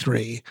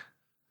 43,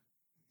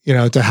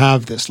 to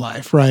have this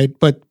life, right?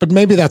 But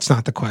maybe that's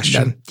not the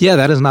question. Yeah,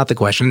 that is not the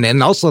question.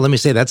 And also, let me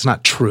say that's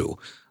not true.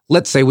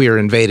 Let's say we are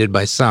invaded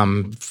by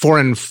some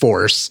foreign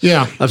force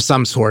of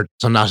some sort.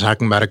 So I'm not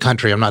talking about a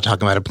country. I'm not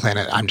talking about a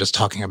planet. I'm just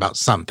talking about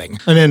something.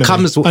 An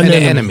enemy. An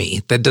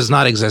enemy that does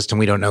not exist and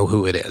we don't know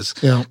who it is.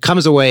 Yeah.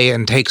 Comes away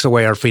and takes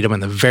away our freedom.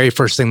 And the very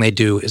first thing they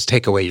do is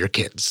take away your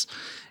kids.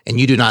 And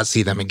you do not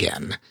see them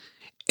again.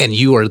 And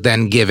you are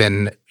then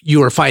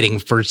you are fighting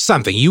for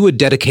something. You would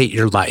dedicate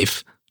your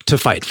life to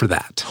fight for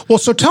that. Well,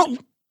 so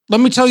let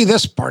me tell you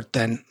this part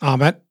then,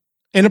 Amit.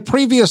 In a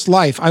previous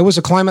life, I was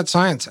a climate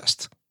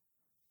scientist.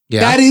 Yeah.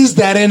 That is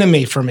that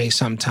enemy for me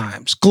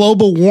sometimes.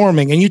 Global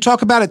warming. And you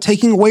talk about it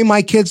taking away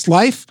my kid's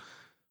life?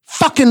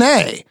 Fucking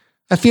A.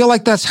 I feel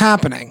like that's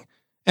happening.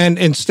 And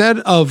instead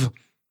of,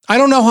 I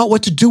don't know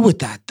what to do with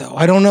that, though.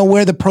 I don't know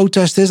where the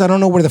protest is. I don't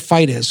know where the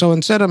fight is. So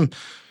instead I'm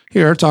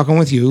here talking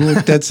with you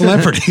with dead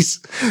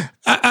celebrities.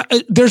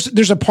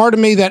 There's a part of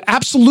me that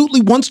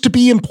absolutely wants to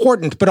be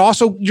important, but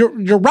also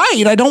you're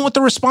right. I don't want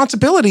the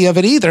responsibility of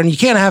it either. And you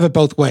can't have it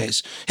both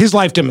ways. His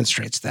life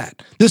demonstrates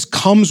that. This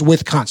comes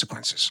with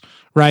consequences.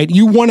 Right?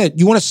 You want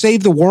to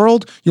save the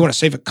world, you want to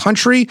save a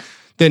country,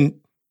 then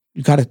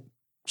you got to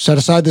set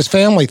aside this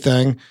family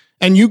thing.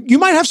 And you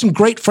might have some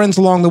great friends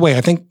along the way.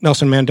 I think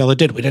Nelson Mandela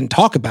did. We didn't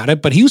talk about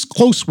it, but he was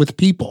close with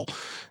people.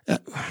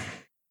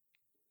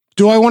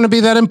 Do I want to be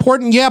that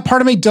important? Yeah,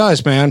 part of me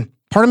does, man.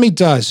 Part of me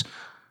does.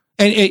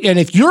 And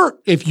if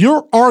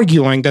you're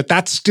arguing that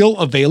that's still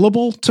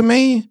available to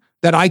me,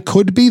 that I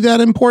could be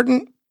that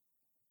important,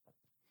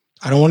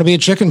 I don't want to be a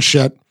chicken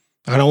shit.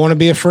 I don't want to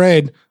be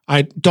afraid.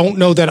 I don't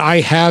know that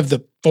I have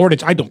the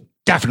fortitude. I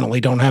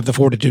definitely don't have the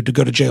fortitude to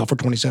go to jail for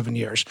 27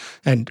 years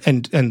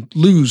and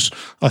lose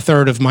a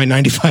third of my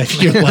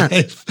 95-year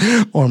life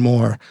or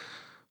more.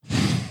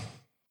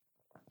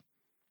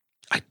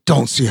 I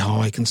don't see how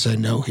I can say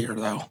no here,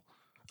 though.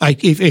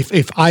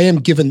 If I am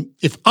given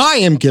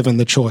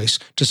the choice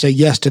to say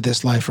yes to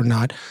this life or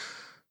not,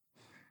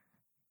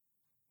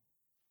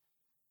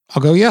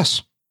 I'll go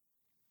yes.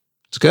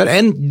 It's good.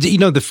 And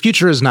the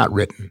future is not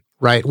written,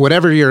 right?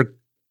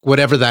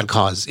 Whatever that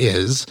cause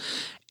is,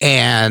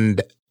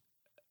 and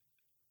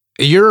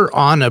you're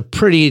on a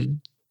pretty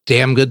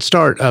damn good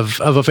start of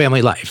a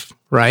family life,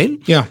 right?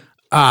 Yeah.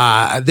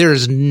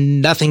 There's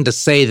nothing to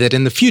say that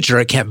in the future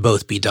it can't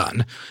both be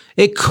done.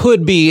 It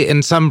could be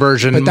in some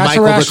version. But that's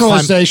a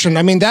rationalization.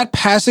 I mean, that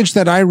passage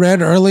that I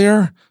read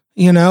earlier,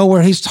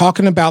 where he's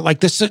talking about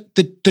like this,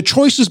 the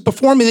choices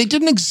before me, they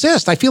didn't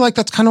exist. I feel like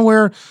that's kind of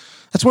where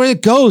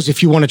it goes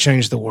if you want to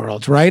change the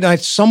world, right?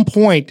 At some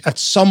point,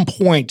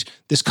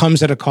 this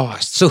comes at a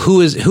cost. So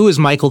who is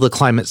Michael, the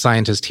climate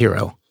scientist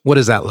hero? What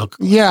does that look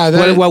like?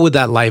 Yeah. What would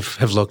that life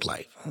have looked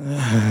like?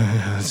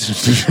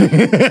 That's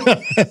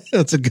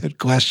a good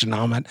question,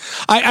 Amit.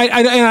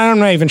 I'm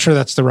not even sure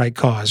that's the right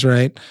cause,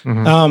 right?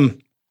 Mm-hmm.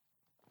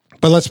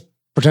 But let's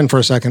pretend for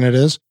a second it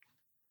is.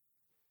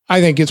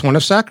 I think it's one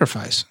of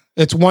sacrifice.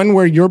 It's one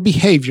where your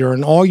behavior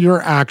and all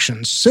your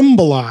actions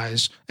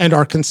symbolize and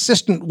are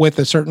consistent with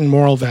a certain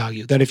moral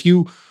value. That if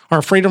you are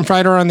a freedom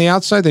fighter on the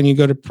outside, then you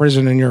go to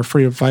prison and you're a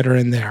freedom fighter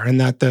in there. And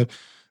that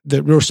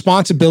the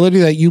responsibility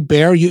that you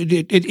bear,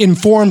 it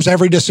informs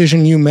every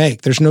decision you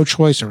make. There's no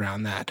choice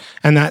around that.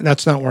 And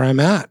that's not where I'm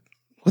at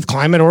with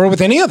climate or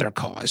with any other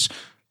cause.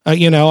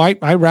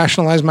 I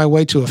rationalize my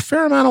way to a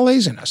fair amount of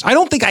laziness. I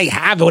don't think I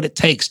have what it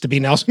takes to be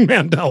Nelson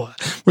Mandela,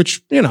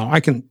 which, I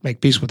can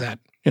make peace with that,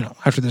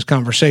 after this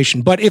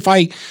conversation. But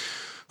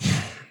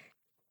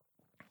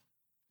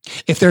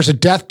if there's a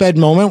deathbed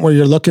moment where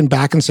you're looking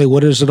back and say,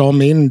 what does it all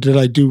mean? And did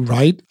I do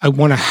right? I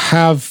want to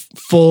have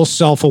full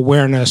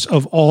self-awareness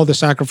of all the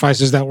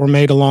sacrifices that were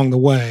made along the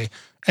way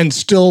and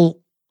still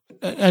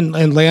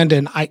and land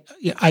in,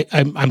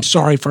 I'm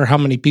sorry for how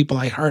many people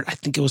I hurt. I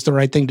think it was the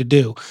right thing to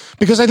do.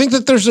 Because I think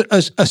that there's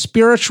a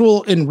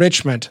spiritual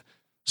enrichment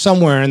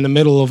somewhere in the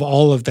middle of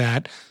all of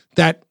that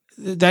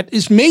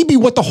is maybe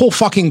what the whole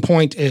fucking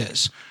point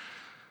is.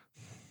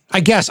 I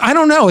guess. I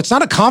don't know. It's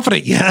not a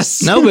confident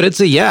yes. No, but it's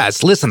a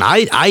yes. Listen,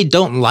 I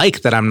don't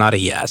like that I'm not a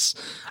yes.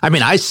 I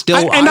mean,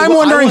 I'm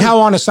wondering how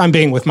honest I'm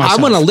being with myself.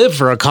 I want to live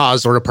for a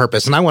cause or a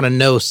purpose, and I want to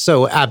know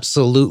so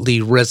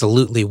absolutely,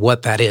 resolutely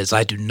what that is.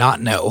 I do not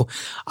know.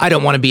 I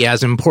don't want to be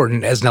as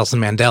important as Nelson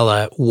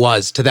Mandela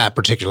was to that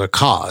particular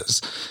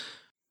cause.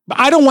 But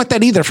I don't want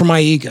that either for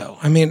my ego.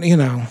 I mean,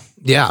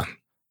 Yeah.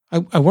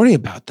 I worry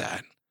about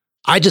that.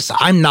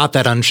 I'm not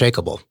that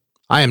unshakable.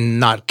 I am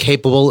not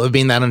capable of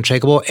being that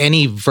unshakable.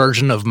 Any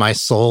version of my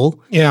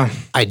soul,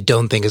 I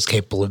don't think is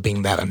capable of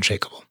being that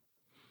unshakable.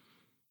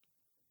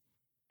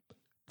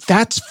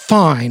 That's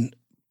fine,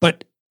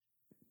 but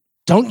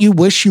don't you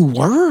wish you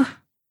were?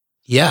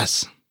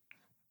 Yes.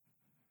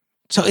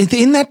 So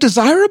isn't that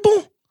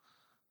desirable?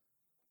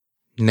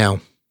 No.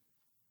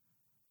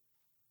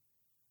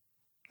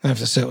 I have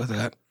to sit with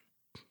that.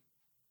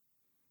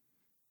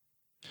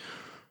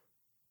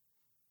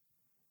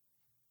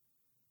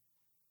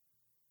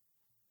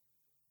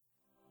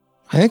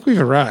 I think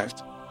we've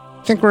arrived.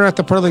 I think we're at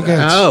the pearly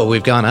gates. Oh,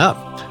 we've gone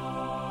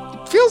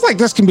up. Feels like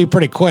this can be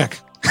pretty quick.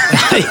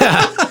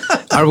 Yeah.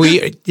 Are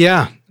we?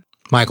 Yeah.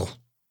 Michael,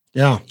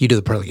 Yeah. you do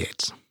the pearly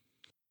gates.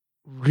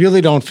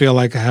 Really don't feel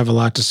like I have a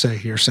lot to say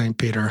here, St.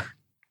 Peter.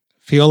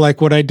 Feel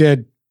like what I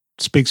did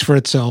speaks for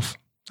itself.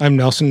 I'm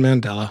Nelson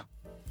Mandela.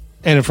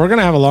 And if we're going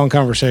to have a long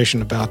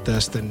conversation about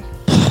this, then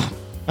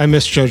I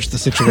misjudged the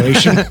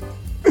situation.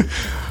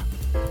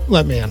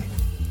 Let me in.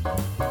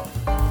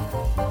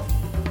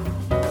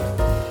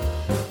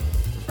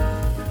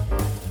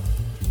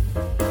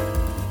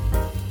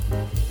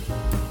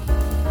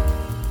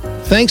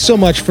 Thanks so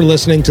much for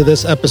listening to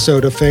this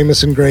episode of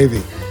Famous and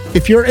Gravy.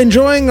 If you're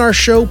enjoying our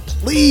show,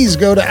 please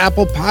go to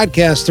Apple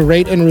Podcasts to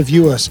rate and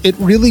review us. It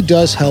really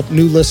does help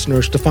new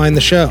listeners to find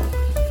the show.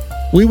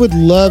 We would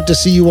love to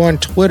see you on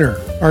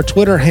Twitter. Our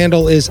Twitter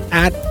handle is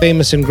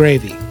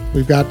 @FamousAndGravy.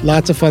 We've got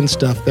lots of fun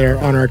stuff there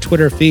on our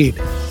Twitter feed.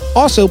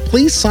 Also,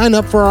 please sign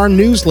up for our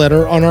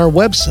newsletter on our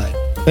website,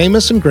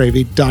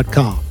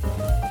 famousandgravy.com.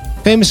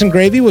 Famous and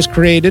Gravy was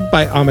created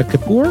by Amit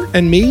Kapoor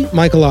and me,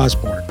 Michael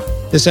Osborne.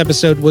 This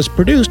episode was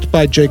produced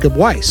by Jacob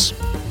Weiss.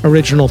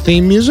 Original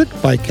theme music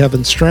by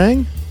Kevin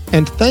Strang.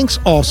 And thanks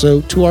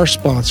also to our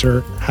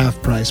sponsor,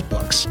 Half Price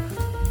Books.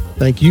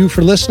 Thank you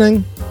for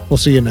listening. We'll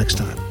see you next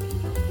time.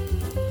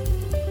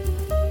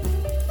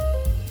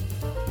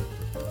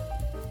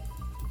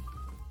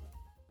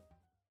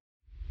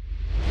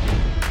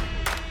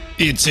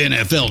 It's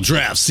NFL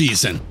draft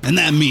season, and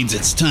that means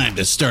it's time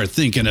to start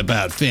thinking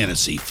about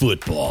fantasy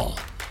football.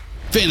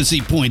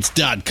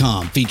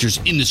 FantasyPoints.com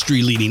features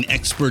industry-leading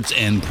experts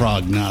and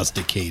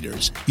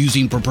prognosticators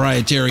using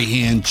proprietary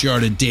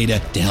hand-charted data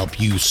to help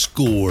you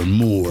score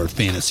more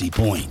fantasy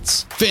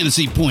points.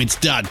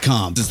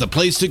 FantasyPoints.com is the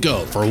place to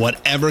go for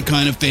whatever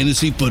kind of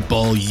fantasy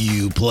football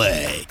you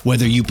play.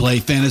 Whether you play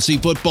fantasy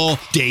football,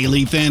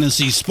 daily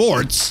fantasy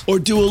sports, or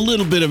do a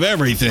little bit of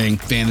everything,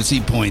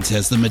 Fantasy Points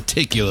has the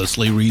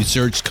meticulously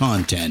researched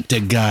content to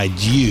guide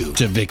you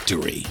to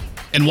victory.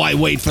 And why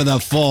wait for the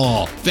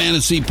fall?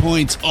 Fantasy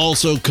Points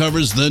also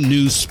covers the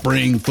new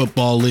spring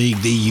football league,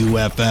 the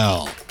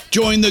UFL.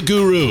 Join the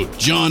guru,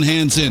 John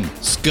Hansen,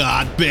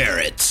 Scott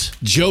Barrett,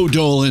 Joe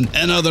Dolan,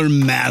 and other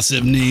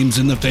massive names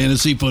in the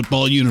fantasy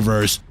football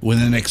universe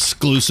with an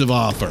exclusive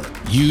offer.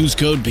 Use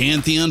code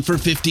Pantheon for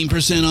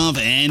 15% off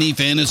any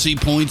Fantasy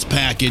Points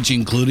package,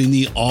 including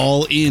the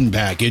all-in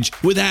package,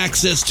 with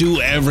access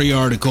to every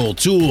article,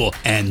 tool,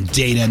 and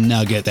data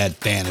nugget that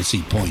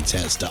Fantasy Points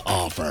has to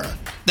offer.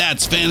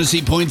 That's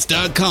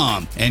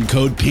FantasyPoints.com and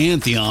code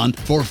Pantheon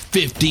for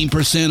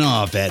 15%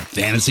 off at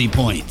Fantasy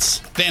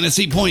Points.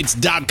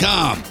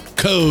 FantasyPoints.com,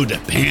 code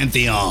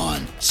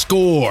Pantheon.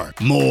 Score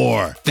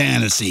more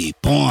fantasy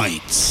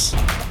points.